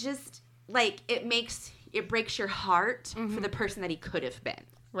 And it just, it breaks your heart for the person that he could have been.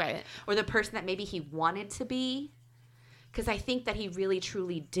 Right. Or the person that maybe he wanted to be. Because I think that he really,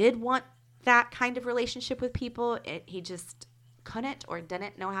 truly did want that kind of relationship with people. He just couldn't or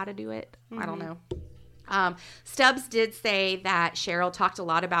didn't know how to do it. I don't know. Stubbs did say that Sherrill talked a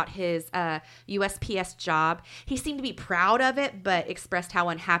lot about his USPS job. He seemed to be proud of it, but expressed how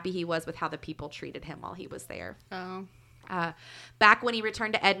unhappy he was with how the people treated him while he was there. Oh. Back when he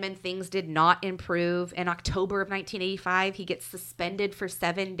returned to Edmond, things did not improve. In October of 1985, he gets suspended for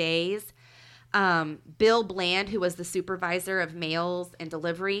 7 days. Bill Bland, who was the supervisor of mails and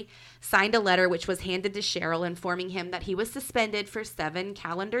delivery, signed a letter which was handed to Sherrill informing him that he was suspended for 7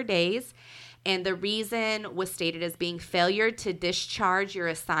 calendar days. And the reason was stated as being failure to discharge your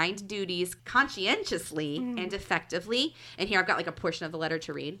assigned duties conscientiously and effectively. And here I've got a portion of the letter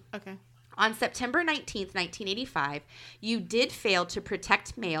to read. Okay. On September 19th, 1985, you did fail to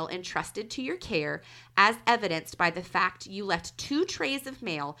protect mail entrusted to your care, as evidenced by the fact you left 2 trays of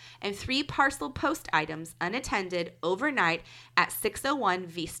mail and 3 parcel post items unattended overnight at 601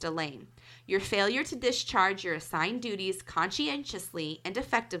 Vista Lane. Your failure to discharge your assigned duties conscientiously and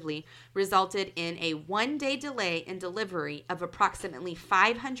effectively resulted in a 1-day delay in delivery of approximately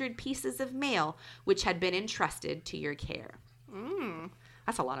 500 pieces of mail which had been entrusted to your care.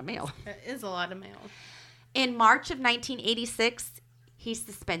 That's a lot of mail. That is a lot of mail. In March of 1986, he's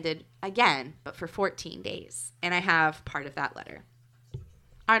suspended again, but for 14 days. And I have part of that letter.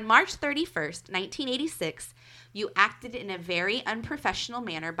 On March 31st, 1986, you acted in a very unprofessional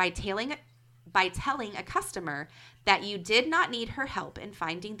manner by telling a customer that you did not need her help in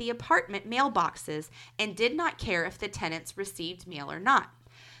finding the apartment mailboxes and did not care if the tenants received mail or not.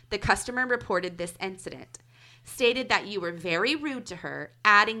 The customer reported this incident, stated that you were very rude to her,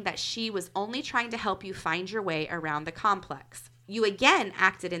 adding that she was only trying to help you find your way around the complex. You again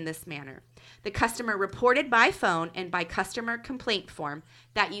acted in this manner. The customer reported by phone and by customer complaint form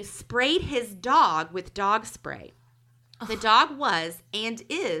that you sprayed his dog with dog spray. The dog was and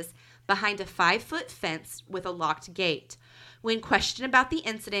is behind a 5-foot fence with a locked gate. When questioned about the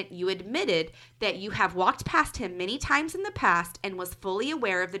incident, you admitted that you have walked past him many times in the past and was fully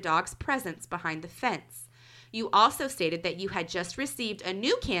aware of the dog's presence behind the fence. You also stated that you had just received a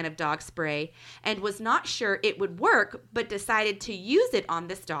new can of dog spray and was not sure it would work, but decided to use it on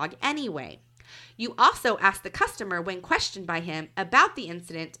this dog anyway. You also asked the customer, when questioned by him about the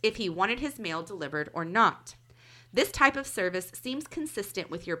incident, if he wanted his mail delivered or not. This type of service seems consistent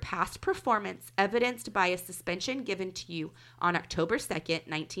with your past performance, evidenced by a suspension given to you on October 2nd,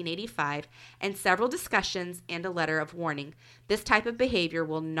 1985, and several discussions and a letter of warning. This type of behavior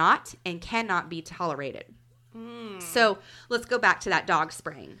will not and cannot be tolerated. So let's go back to that dog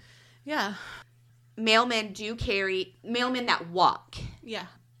spraying. Yeah. Mailmen that walk. Yeah.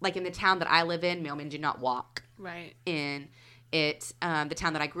 Like in the town that I live in, mailmen do not walk. Right. In the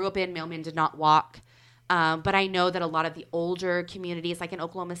town that I grew up in, mailmen did not walk. But I know that a lot of the older communities, like in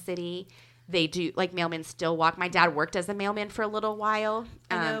Oklahoma City, they do, like, mailmen still walk. My dad worked as a mailman for a little while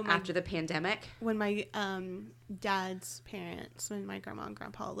after the pandemic. When my dad's parents, when my grandma and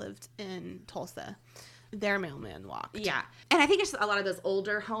grandpa lived in Tulsa, their mailman walked. Yeah. And I think it's a lot of those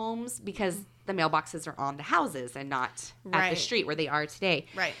older homes because the mailboxes are on the houses and not at the street where they are today.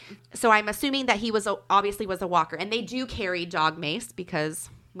 Right. So I'm assuming that he obviously was a walker. And they do carry dog mace because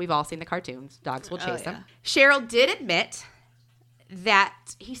we've all seen the cartoons. Dogs will chase them. Sherrill did admit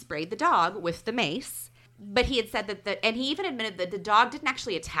that he sprayed the dog with the mace. But he had said and he even admitted that the dog didn't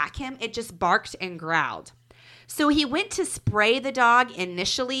actually attack him. It just barked and growled. So he went to spray the dog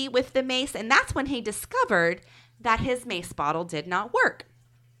initially with the mace, and that's when he discovered that his mace bottle did not work.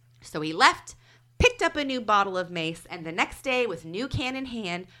 So he left, picked up a new bottle of mace, and the next day, with new can in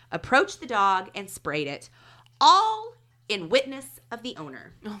hand, approached the dog and sprayed it, all in witness of the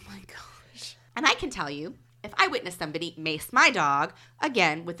owner. Oh, my gosh. And I can tell you, if I witnessed somebody mace my dog,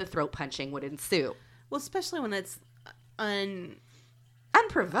 again, with the throat punching would ensue. Well, especially when it's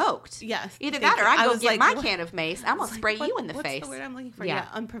unprovoked. Yes. Either that or I go get my can of mace. I'm going to spray you in the what's face. What's the word I'm looking for? Yeah,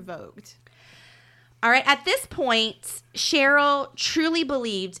 unprovoked. All right. At this point, Sherrill truly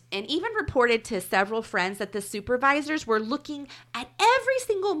believed and even reported to several friends that the supervisors were looking at every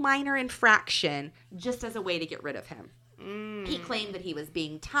single minor infraction just as a way to get rid of him. He claimed that he was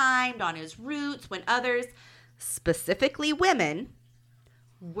being timed on his routes when others, specifically women,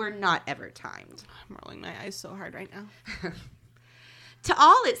 were not ever timed. I'm rolling my eyes so hard right now. To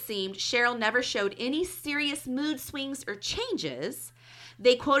all it seemed, Sherrill never showed any serious mood swings or changes.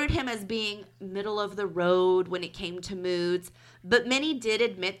 They quoted him as being middle of the road when it came to moods, but many did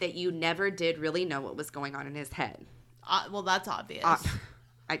admit that you never did really know what was going on in his head. Well, that's obvious.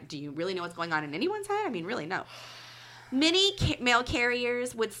 Do you really know what's going on in anyone's head? I mean, really, no. Many mail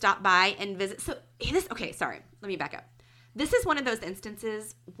carriers would stop by and visit. Sorry, let me back up. This is one of those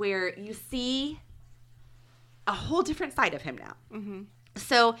instances where you see a whole different side of him now. Mm-hmm.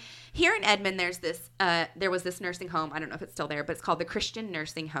 So here in Edmond, there was this nursing home. I don't know if it's still there, but it's called the Christian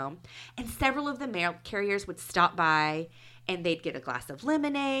Nursing Home. And several of the mail carriers would stop by and they'd get a glass of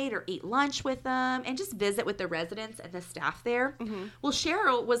lemonade or eat lunch with them and just visit with the residents and the staff there. Mm-hmm. Well,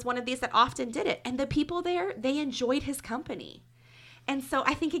 Sherrill was one of these that often did it. And the people there, they enjoyed his company. And so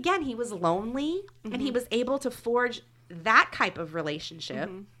I think, again, he was lonely and he was able to forge that type of relationship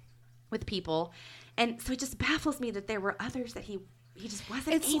with people. And so it just baffles me that there were others that he just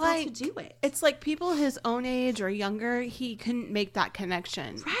wasn't able to do it. It's like people his own age or younger, he couldn't make that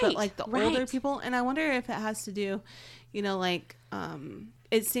connection. Right. But like the older people, and I wonder if it has to do,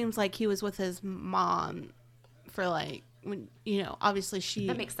 it seems like he was with his mom for like, when, obviously she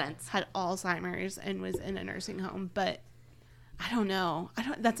that makes sense. Had Alzheimer's and was in a nursing home, but I don't know.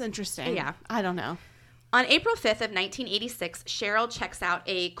 That's interesting. Yeah. I don't know. On April 5th of 1986, Sherrill checks out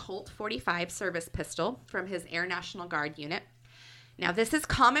a Colt 45 service pistol from his Air National Guard unit. Now, this is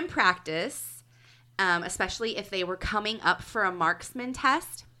common practice, especially if they were coming up for a marksman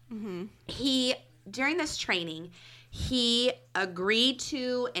test. Mm-hmm. During this training, he agreed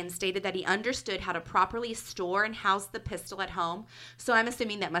to and stated that he understood how to properly store and house the pistol at home. So I'm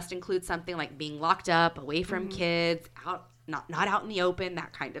assuming that must include something like being locked up, away from kids, not out in the open,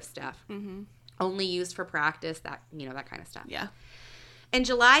 that kind of stuff. Mm-hmm. Only used for practice, that kind of stuff. Yeah. In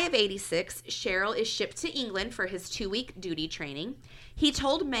July of 86, Sherrill is shipped to England for his 2-week duty training. He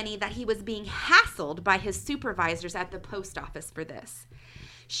told many that he was being hassled by his supervisors at the post office for this.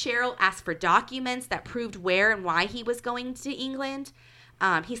 Sherrill asked for documents that proved where and why he was going to England.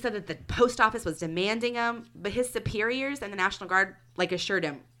 He said that the post office was demanding him, but his superiors and the National Guard assured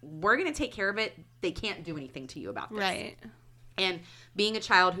him, we're going to take care of it. They can't do anything to you about this. Right. And being a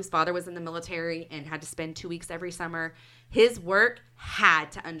child whose father was in the military and had to spend 2 weeks every summer, his work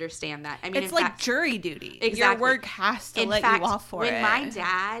had to understand that. I mean, it's like jury duty. Exactly. Your work has to let you off for it. When my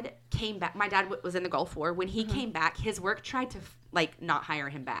dad came back, my dad was in the Gulf War. When he came back, his work tried to not hire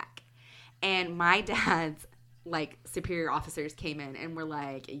him back. And my dad's superior officers came in and were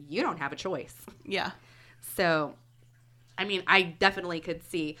like, you don't have a choice. Yeah. So, I mean, I definitely could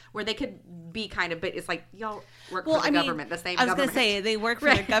see where they could be kind of, but it's like, y'all work for the government, the same government. I was going to say, they work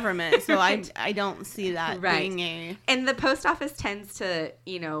for the government, so I don't see that being a... And the post office tends to,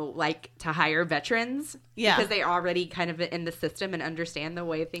 to hire veterans. Yeah. Because they're already kind of in the system and understand the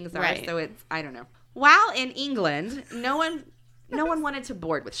way things are. Right. So it's, I don't know. While in England, no one wanted to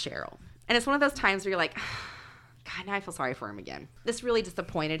board with Sherrill. And it's one of those times where you're like, God, now I feel sorry for him again. This really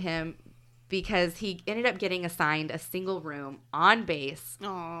disappointed him because he ended up getting assigned a single room on base.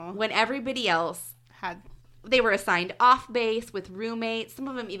 Aww. When everybody else they were assigned off base with roommates. Some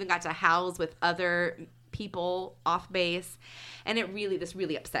of them even got to house with other people off base. And this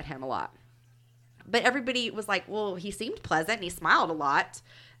really upset him a lot. But everybody was like, well, he seemed pleasant and he smiled a lot.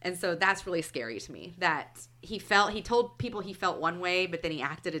 And so that's really scary to me that he told people he felt one way, but then he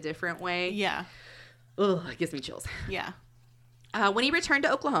acted a different way. Yeah. Ugh, it gives me chills. Yeah. When he returned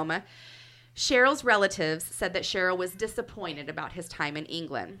to Oklahoma, Sherrill's relatives said that Sherrill was disappointed about his time in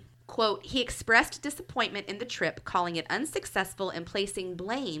England. Quote, he expressed disappointment in the trip, calling it unsuccessful and placing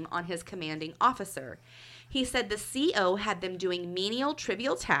blame on his commanding officer. He said the CO had them doing menial,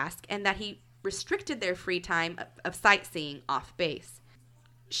 trivial tasks and that he restricted their free time of sightseeing off base.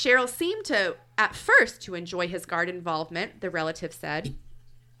 Sherrill seemed to, at first, to enjoy his guard involvement, the relative said,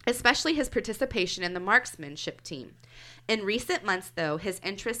 especially his participation in the marksmanship team. In recent months, though, his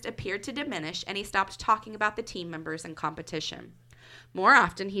interest appeared to diminish and he stopped talking about the team members and competition. More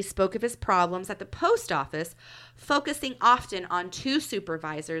often, he spoke of his problems at the post office, focusing often on 2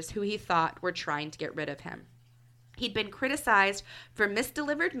 supervisors who he thought were trying to get rid of him. He'd been criticized for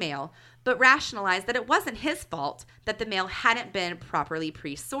misdelivered mail, but rationalized that it wasn't his fault that the mail hadn't been properly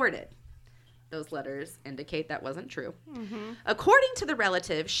pre-sorted. Those letters indicate that wasn't true. Mm-hmm. According to the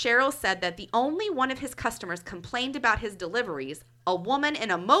relative, Sherrill said that the only one of his customers complained about his deliveries, a woman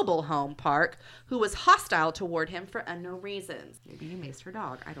in a mobile home park who was hostile toward him for unknown reasons. Maybe he maced her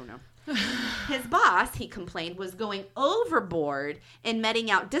dog. I don't know. His boss, he complained, was going overboard in meting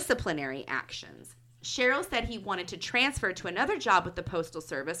out disciplinary actions. Sherrill said he wanted to transfer to another job with the Postal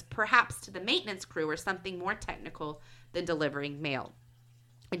Service, perhaps to the maintenance crew or something more technical than delivering mail.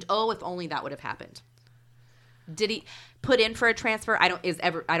 And oh, if only that would have happened. Did he put in for a transfer?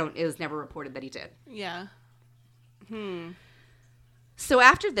 It was never reported that he did. Yeah. So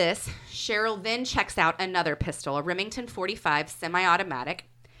after this, Sherrill then checks out another pistol, a Remington 45 semi-automatic.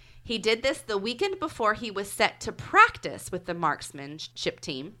 He did this the weekend before he was set to practice with the marksmanship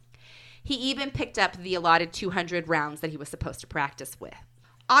team. He even picked up the allotted 200 rounds that he was supposed to practice with.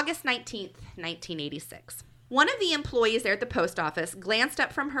 August 19th, 1986. One of the employees there at the post office glanced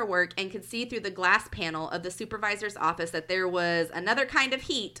up from her work and could see through the glass panel of the supervisor's office that there was another kind of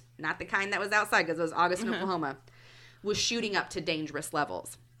heat, not the kind that was outside because it was August in Oklahoma, was shooting up to dangerous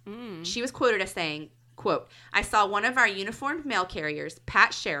levels. She was quoted as saying, quote, I saw one of our uniformed mail carriers,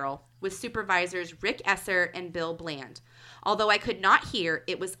 Pat Sherrill, with supervisors Rick Esser and Bill Bland. Although I could not hear,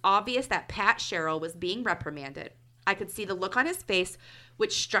 it was obvious that Pat Sherrill was being reprimanded. I could see the look on his face,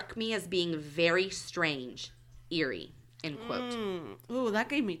 which struck me as being very strange. Eerie, end quote. Ooh, that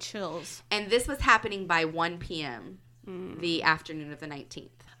gave me chills. And this was happening by 1 p.m. The afternoon of the 19th.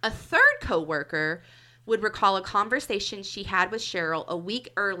 A third co-worker would recall a conversation she had with Sherrill a week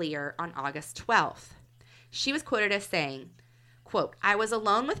earlier on August 12th. She was quoted as saying, quote, I was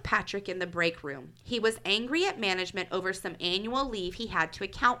alone with Patrick in the break room. He was angry at management over some annual leave he had to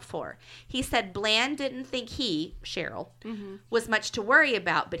account for. He said Bland didn't think he, Sherrill, was much to worry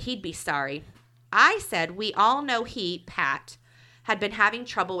about, but he'd be sorry. I said we all know he, Pat, had been having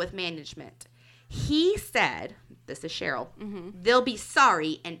trouble with management. He said, this is Sherrill, they'll be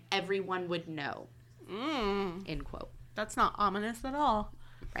sorry and everyone would know. End quote. That's not ominous at all.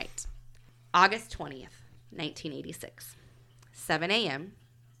 Right. August 20th, 1986. 7 a.m.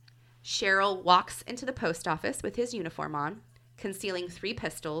 Sherrill walks into the post office with his uniform on, concealing 3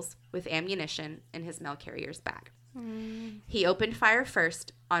 pistols with ammunition in his mail carrier's bag. He opened fire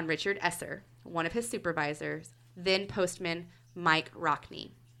first on Richard Esser, one of his supervisors, then postman Mike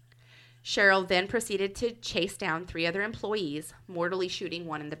Rockney. Sherrill then proceeded to chase down 3 other employees, mortally shooting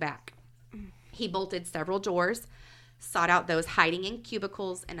one in the back. He bolted several doors, sought out those hiding in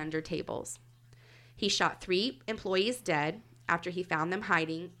cubicles and under tables. He shot 3 employees dead after he found them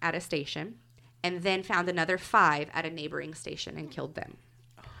hiding at a station, and then found another 5 at a neighboring station and killed them.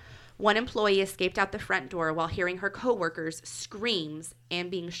 One employee escaped out the front door while hearing her coworkers' screams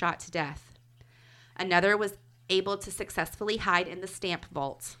and being shot to death. Another was able to successfully hide in the stamp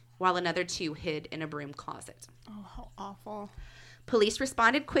vault, while another 2 hid in a broom closet. Oh, how awful. Police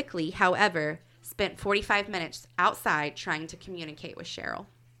responded quickly, however, spent 45 minutes outside trying to communicate with Sherrill.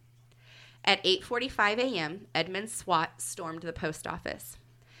 At 8:45 a.m., Edmund SWAT stormed the post office.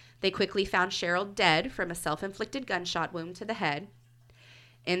 They quickly found Sherrill dead from a self-inflicted gunshot wound to the head.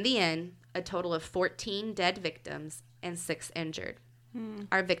 In the end, a total of 14 dead victims and 6 injured.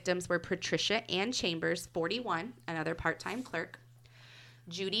 Our victims were Patricia Ann Chambers, 41, another part-time clerk.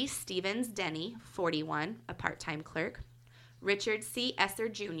 Judy Stevens Denny, 41, a part-time clerk. Richard C. Esser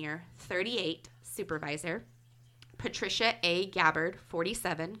Jr., 38, supervisor. Patricia A. Gabbard,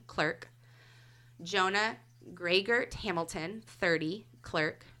 47, clerk. Jonah Greigert Hamilton, 30,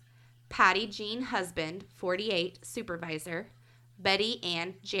 clerk. Patty Jean Husband, 48, supervisor. Betty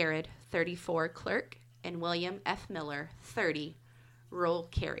Ann Jared, 34, clerk. And William F. Miller, 30, rural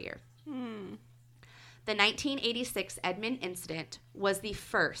carrier. The 1986 Edmond incident was the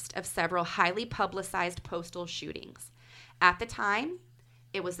first of several highly publicized postal shootings. At the time,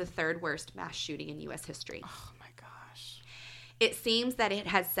 it was the third worst mass shooting in U.S. history. Oh, my gosh. It seems that it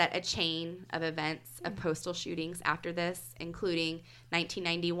has set a chain of events of postal shootings after this, including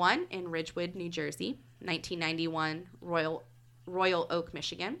 1991 in Ridgewood, New Jersey, 1991 Royal Oak,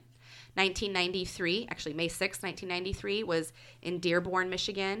 Michigan, 1993, actually May 6, 1993, was in Dearborn,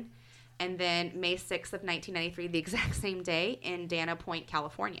 Michigan, and then May 6th of 1993, the exact same day, in Dana Point,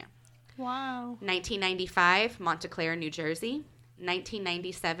 California. Wow. 1995, Montclair, New Jersey.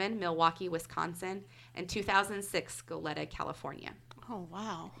 1997, Milwaukee, Wisconsin. And 2006, Goleta, California. Oh,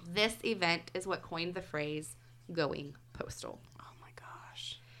 wow. This event is what coined the phrase going postal. Oh, my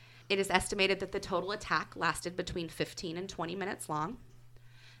gosh. It is estimated that the total attack lasted between 15 and 20 minutes long.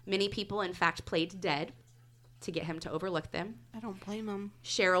 Many people, in fact, played dead to get him to overlook them. I don't blame him.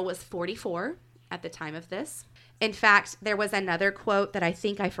 Sherrill was 44 at the time of this. In fact, there was another quote that I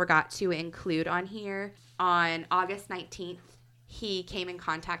think I forgot to include on here. On August 19th, he came in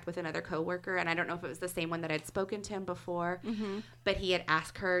contact with another coworker, and I don't know if it was the same one that had spoken to him before, but he had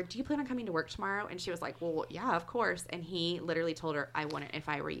asked her, do you plan on coming to work tomorrow? And she was like, well, yeah, of course. And he literally told her, I wouldn't if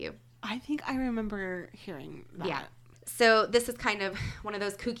I were you. I think I remember hearing that. Yeah. So this is kind of one of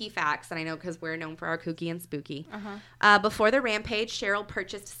those kooky facts, and I know because we're known for our kooky and spooky. Before the rampage, Sherrill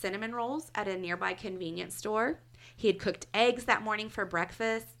purchased cinnamon rolls at a nearby convenience store. He had cooked eggs that morning for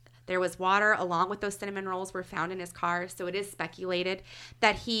breakfast. There was water along with those cinnamon rolls were found in his car, so it is speculated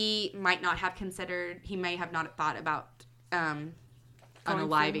that he might not have considered, he may have not thought about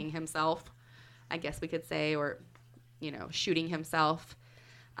unaliving himself, I guess we could say, or, shooting himself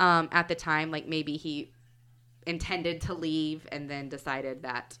at the time. Like maybe he intended to leave and then decided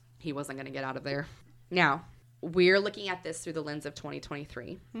that he wasn't going to get out of there. Now, we're looking at this through the lens of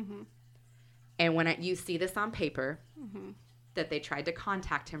 2023. And when you see this on paper, that they tried to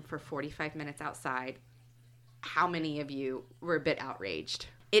contact him for 45 minutes outside, how many of you were a bit outraged?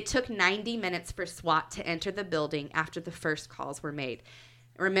 It took 90 minutes for SWAT to enter the building after the first calls were made.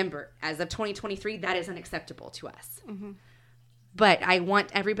 Remember, as of 2023, that isn't acceptable to us. But I want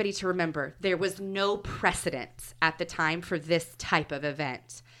everybody to remember there was no precedent at the time for this type of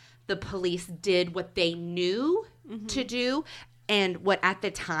event. The police did what they knew to do and what at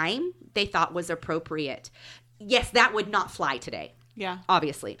the time they thought was appropriate. Yes, that would not fly today. Yeah.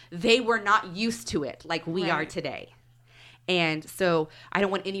 Obviously. They were not used to it like we are today. And so I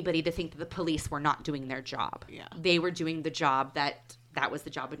don't want anybody to think that the police were not doing their job. Yeah. They were doing the job that was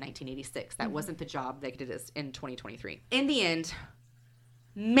the job of 1986. That wasn't the job that it is in 2023. In the end,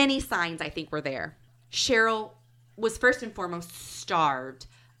 many signs I think were there. Sherrill was first and foremost starved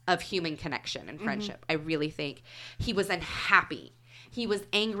of human connection and friendship. I really think he was unhappy. He was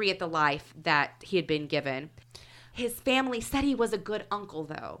angry at the life that he had been given. His family said he was a good uncle,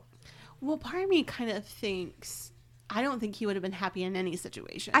 though. Well, part of me kind of thinks, I don't think he would have been happy in any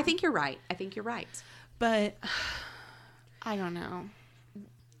situation. I think you're right. But I don't know.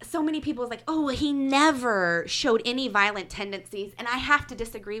 So many people was like, oh, he never showed any violent tendencies. And I have to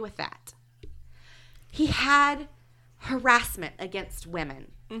disagree with that. He had harassment against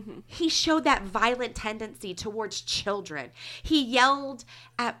women. He showed that violent tendency towards children. He yelled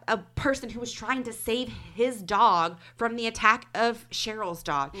at a person who was trying to save his dog from the attack of Sherrill's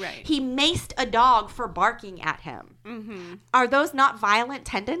dog. Right. He maced a dog for barking at him. Are those not violent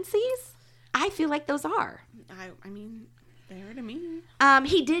tendencies? I feel like those are. I mean, they are to me.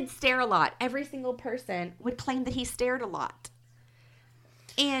 He did stare a lot. Every single person would claim that he stared a lot.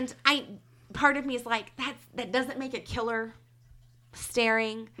 And part of me is like, that doesn't make a killer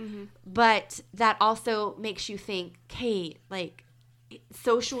staring, but that also makes you think, hey, like,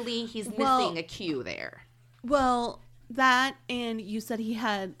 socially, he's missing a cue there. Well, that, and you said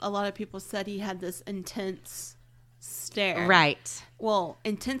a lot of people said he had this intense stare. Right. Well,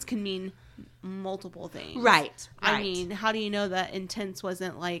 intense can mean multiple things. Right. I mean, how do you know that intense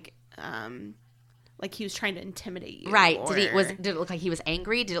wasn't like he was trying to intimidate you? Right. Did it look like he was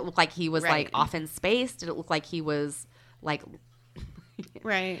angry? Did it look like he was like off in space? Did it look like he was like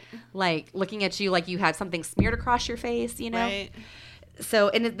right, like looking at you like you had something smeared across your face, Right. So,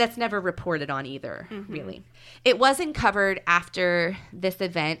 and that's never reported on either, really. It was uncovered after this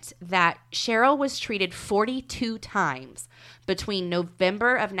event that Sherrill was treated 42 times between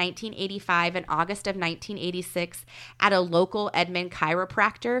November of 1985 and August of 1986 at a local Edmond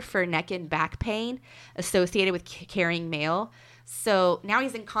chiropractor for neck and back pain associated with carrying mail. So now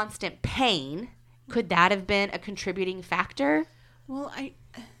he's in constant pain. Could that have been a contributing factor? Well,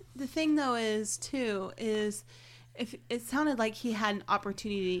 the thing though is if it sounded like he had an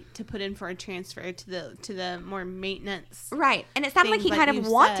opportunity to put in for a transfer to the more maintenance. Right. And it sounded like he kind of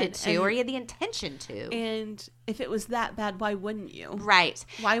wanted to, or he had the intention to. And if it was that bad, why wouldn't you? Right.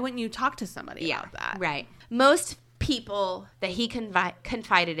 Why wouldn't you talk to somebody about that? Right. Most people that he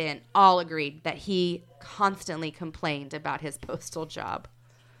confided in all agreed that he constantly complained about his postal job.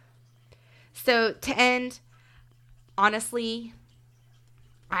 So to end, honestly,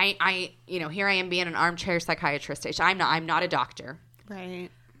 I here I am being an armchair psychiatrist. I'm not a doctor. Right.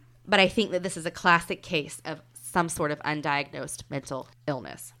 But I think that this is a classic case of some sort of undiagnosed mental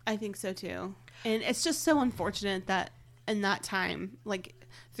illness. I think so too. And it's just so unfortunate that in that time, like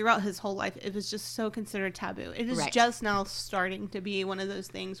throughout his whole life, it was just so considered taboo. It is just now starting to be one of those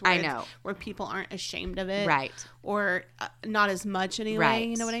things where where people aren't ashamed of it. Right. Or not as much anyway. Right.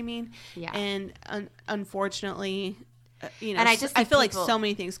 You know what I mean? Yeah. And unfortunately, and I feel like so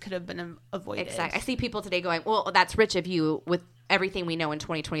many things could have been avoided. Exactly. I see people today going, well, that's rich of you with everything we know in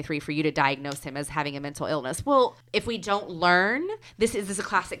 2023 for you to diagnose him as having a mental illness. Well, if we don't learn, this is a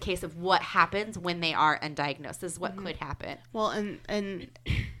classic case of what happens when they are undiagnosed. This is what could happen. Well, and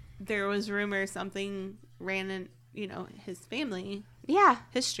there was rumor something ran in, his family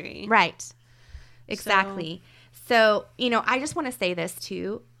history. Right. Exactly. So, I just want to say this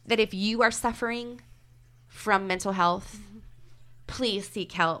too, that if you are suffering from mental health, please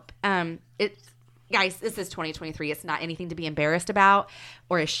seek help. Guys, this is 2023. It's not anything to be embarrassed about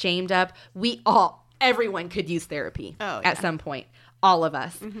or ashamed of. Everyone could use therapy at some point. All of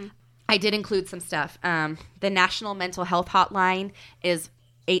us. Mm-hmm. I did include some stuff. The National Mental Health Hotline is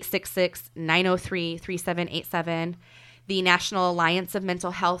 866-903-3787. The National Alliance of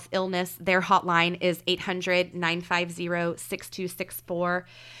Mental Health Illness, their hotline is 800-950-6264.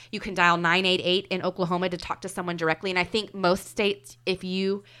 You can dial 988 in Oklahoma to talk to someone directly. And I think most states, if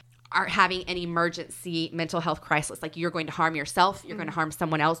you are having an emergency mental health crisis, like you're going to harm yourself, you're going to harm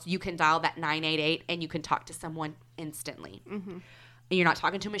someone else, you can dial that 988 and you can talk to someone instantly. Mm-hmm. You're not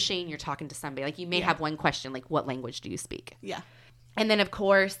talking to a machine, you're talking to somebody. Like you may have one question, like what language do you speak? Yeah. And then, of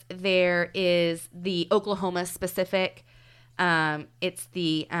course, there is the Oklahoma specific. It's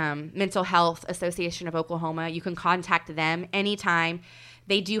the Mental Health Association of Oklahoma. You can contact them anytime.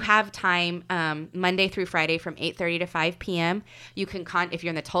 They do have time Monday through Friday from 8:30 to 5 p.m. You can if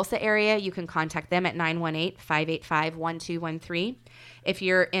you're in the Tulsa area, you can contact them at 918-585-1213. If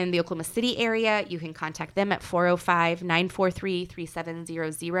you're in the Oklahoma City area, you can contact them at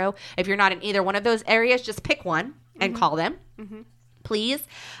 405-943-3700. If you're not in either one of those areas, just pick one and call them. Mm-hmm. Please.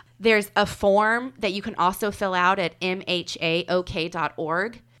 There's a form that you can also fill out at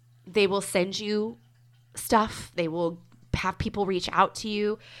mhaok.org. They will send you stuff. They will have people reach out to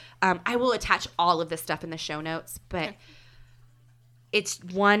you. I will attach all of this stuff in the show notes, but this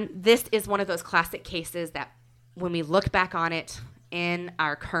is one of those classic cases that when we look back on it in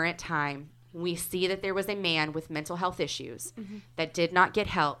our current time, we see that there was a man with mental health issues that did not get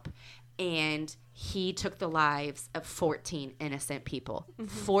help, and he took the lives of 14 innocent people,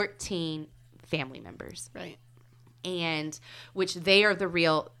 14 family members. Right. And which they are the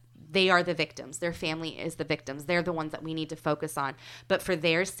victims. Their family is the victims. They're the ones that we need to focus on. But for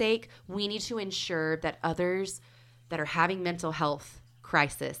their sake, we need to ensure that others that are having mental health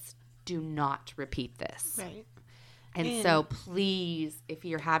crisis do not repeat this. Right. And so please, if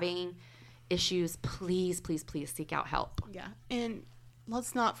you're having issues, please, please, please seek out help. Yeah. And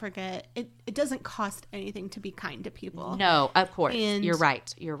let's not forget, it doesn't cost anything to be kind to people. No, of course. And you're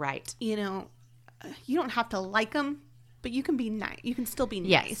right. You're right. You don't have to like them, but you can be nice. You can still be nice.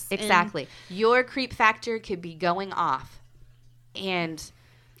 Yes, exactly. Your creep factor could be going off. And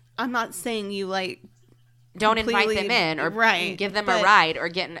I'm not saying you don't invite them in or give them a ride or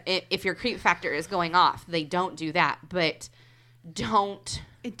if your creep factor is going off, they don't do that. But don't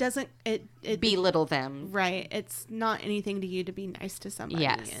belittle them. Right. It's not anything to you to be nice to somebody.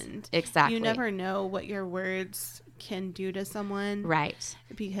 Yes, and exactly. You never know what your words can do to someone. Right.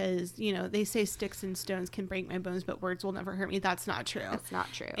 Because, they say sticks and stones can break my bones, but words will never hurt me. That's not true. That's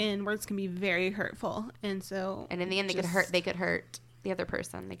not true. And words can be very hurtful. And so. And in the end, they could hurt the other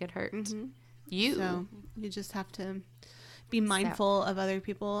person. They could hurt you. So you just have to be mindful of other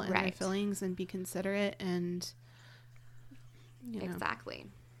people and their feelings and be considerate and. Exactly.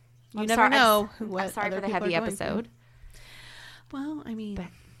 You never know what. I'm sorry for the heavy episode. Well, I mean,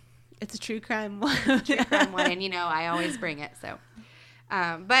 it's a true crime one. True crime one, and I always bring it. So,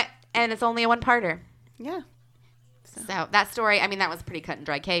 and it's only a one-parter. Yeah. So that story, that was a pretty cut and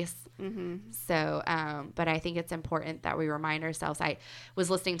dry case. Mm-hmm. So, but I think it's important that we remind ourselves. I was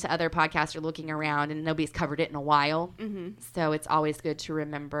listening to other podcasts or looking around, and nobody's covered it in a while. Mm-hmm. So it's always good to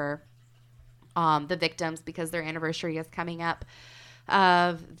remember the victims, because their anniversary is coming up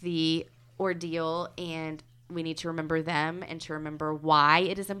of the ordeal, and we need to remember them and to remember why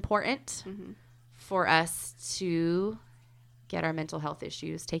it is important for us to get our mental health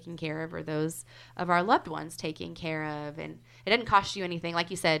issues taken care of, or those of our loved ones taken care of. And it doesn't cost you anything.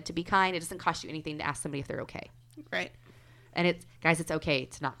 Like you said, to be kind, it doesn't cost you anything to ask somebody if they're okay. Right. And it's okay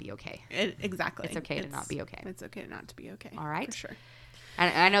to not be okay. Exactly. It's okay to not be okay. It's okay not to be okay. All right. For sure.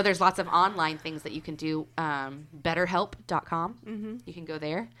 And I know there's lots of online things that you can do. BetterHelp.com. You can go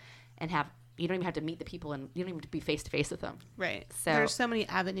there and you don't even have to meet the people, and you don't even have to be face to face with them. Right. So there's so many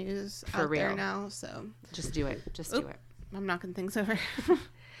avenues out there now. So just do it. Just do it. I'm knocking things over.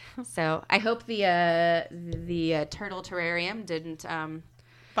 So I hope the turtle terrarium didn't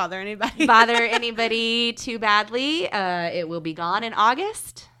bother anybody. Too badly. It will be gone in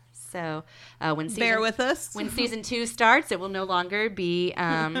August. So bear with us. When season 2 starts, it will no longer be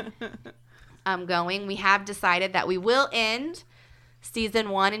going. We have decided that we will end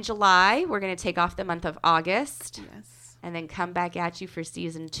season 1 in July. We're going to take off the month of August. Yes. And then come back at you for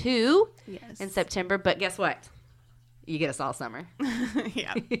season 2 in September. But guess what? You get us all summer.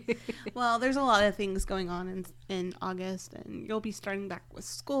 Yeah. Well, there's a lot of things going on in August, and you'll be starting back with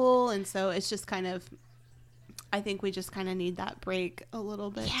school. And so it's just kind of, I think we just kind of need that break a little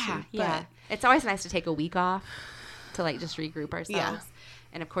bit. Yeah. Yeah. It's always nice to take a week off to just regroup ourselves. Yeah.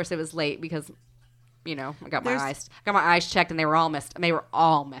 And of course it was late because, I got my eyes checked, and they were all messed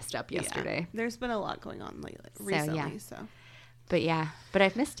up yesterday. Yeah. There's been a lot going on recently. So. But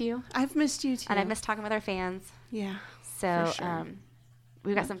I've missed you. I've missed you too. And I've missed talking with our fans. Yeah. So sure.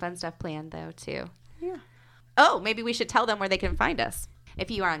 We've got some fun stuff planned though too. Yeah. Oh, maybe we should tell them where they can find us. If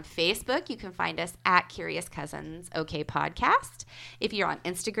you are on Facebook, you can find us at Curious Cousins OK Podcast. If you're on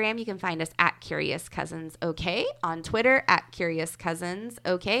Instagram, you can find us at Curious Cousins OK. On Twitter, at Curious Cousins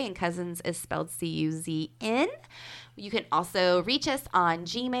OK, and Cousins is spelled CUZN. You can also reach us on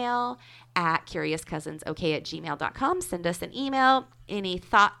Gmail at curiouscousinsok@gmail.com. Send us an email. Any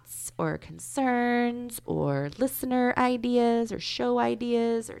thoughts or concerns or listener ideas or show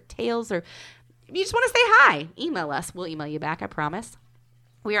ideas or tales, or if you just want to say hi, email us. We'll email you back, I promise.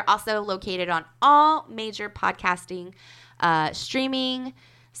 We are also located on all major podcasting streaming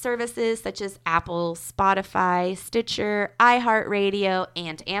services such as Apple, Spotify, Stitcher, iHeartRadio,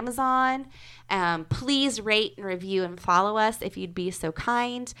 and Amazon. Please rate and review and follow us if you'd be so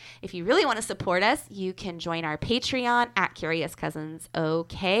kind. If you really want to support us, you can join our Patreon at Curious Cousins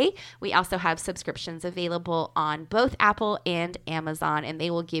OK. We also have subscriptions available on both Apple and Amazon, and they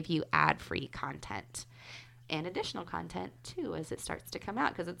will give you ad-free content and additional content too as it starts to come out,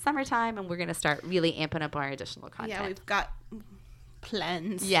 because it's summertime and we're going to start really amping up our additional content. Yeah, we've got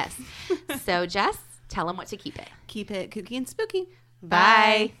plans. Yes. So Jess, tell them what to keep it. Keep it kooky and spooky.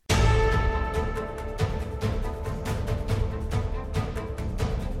 Bye.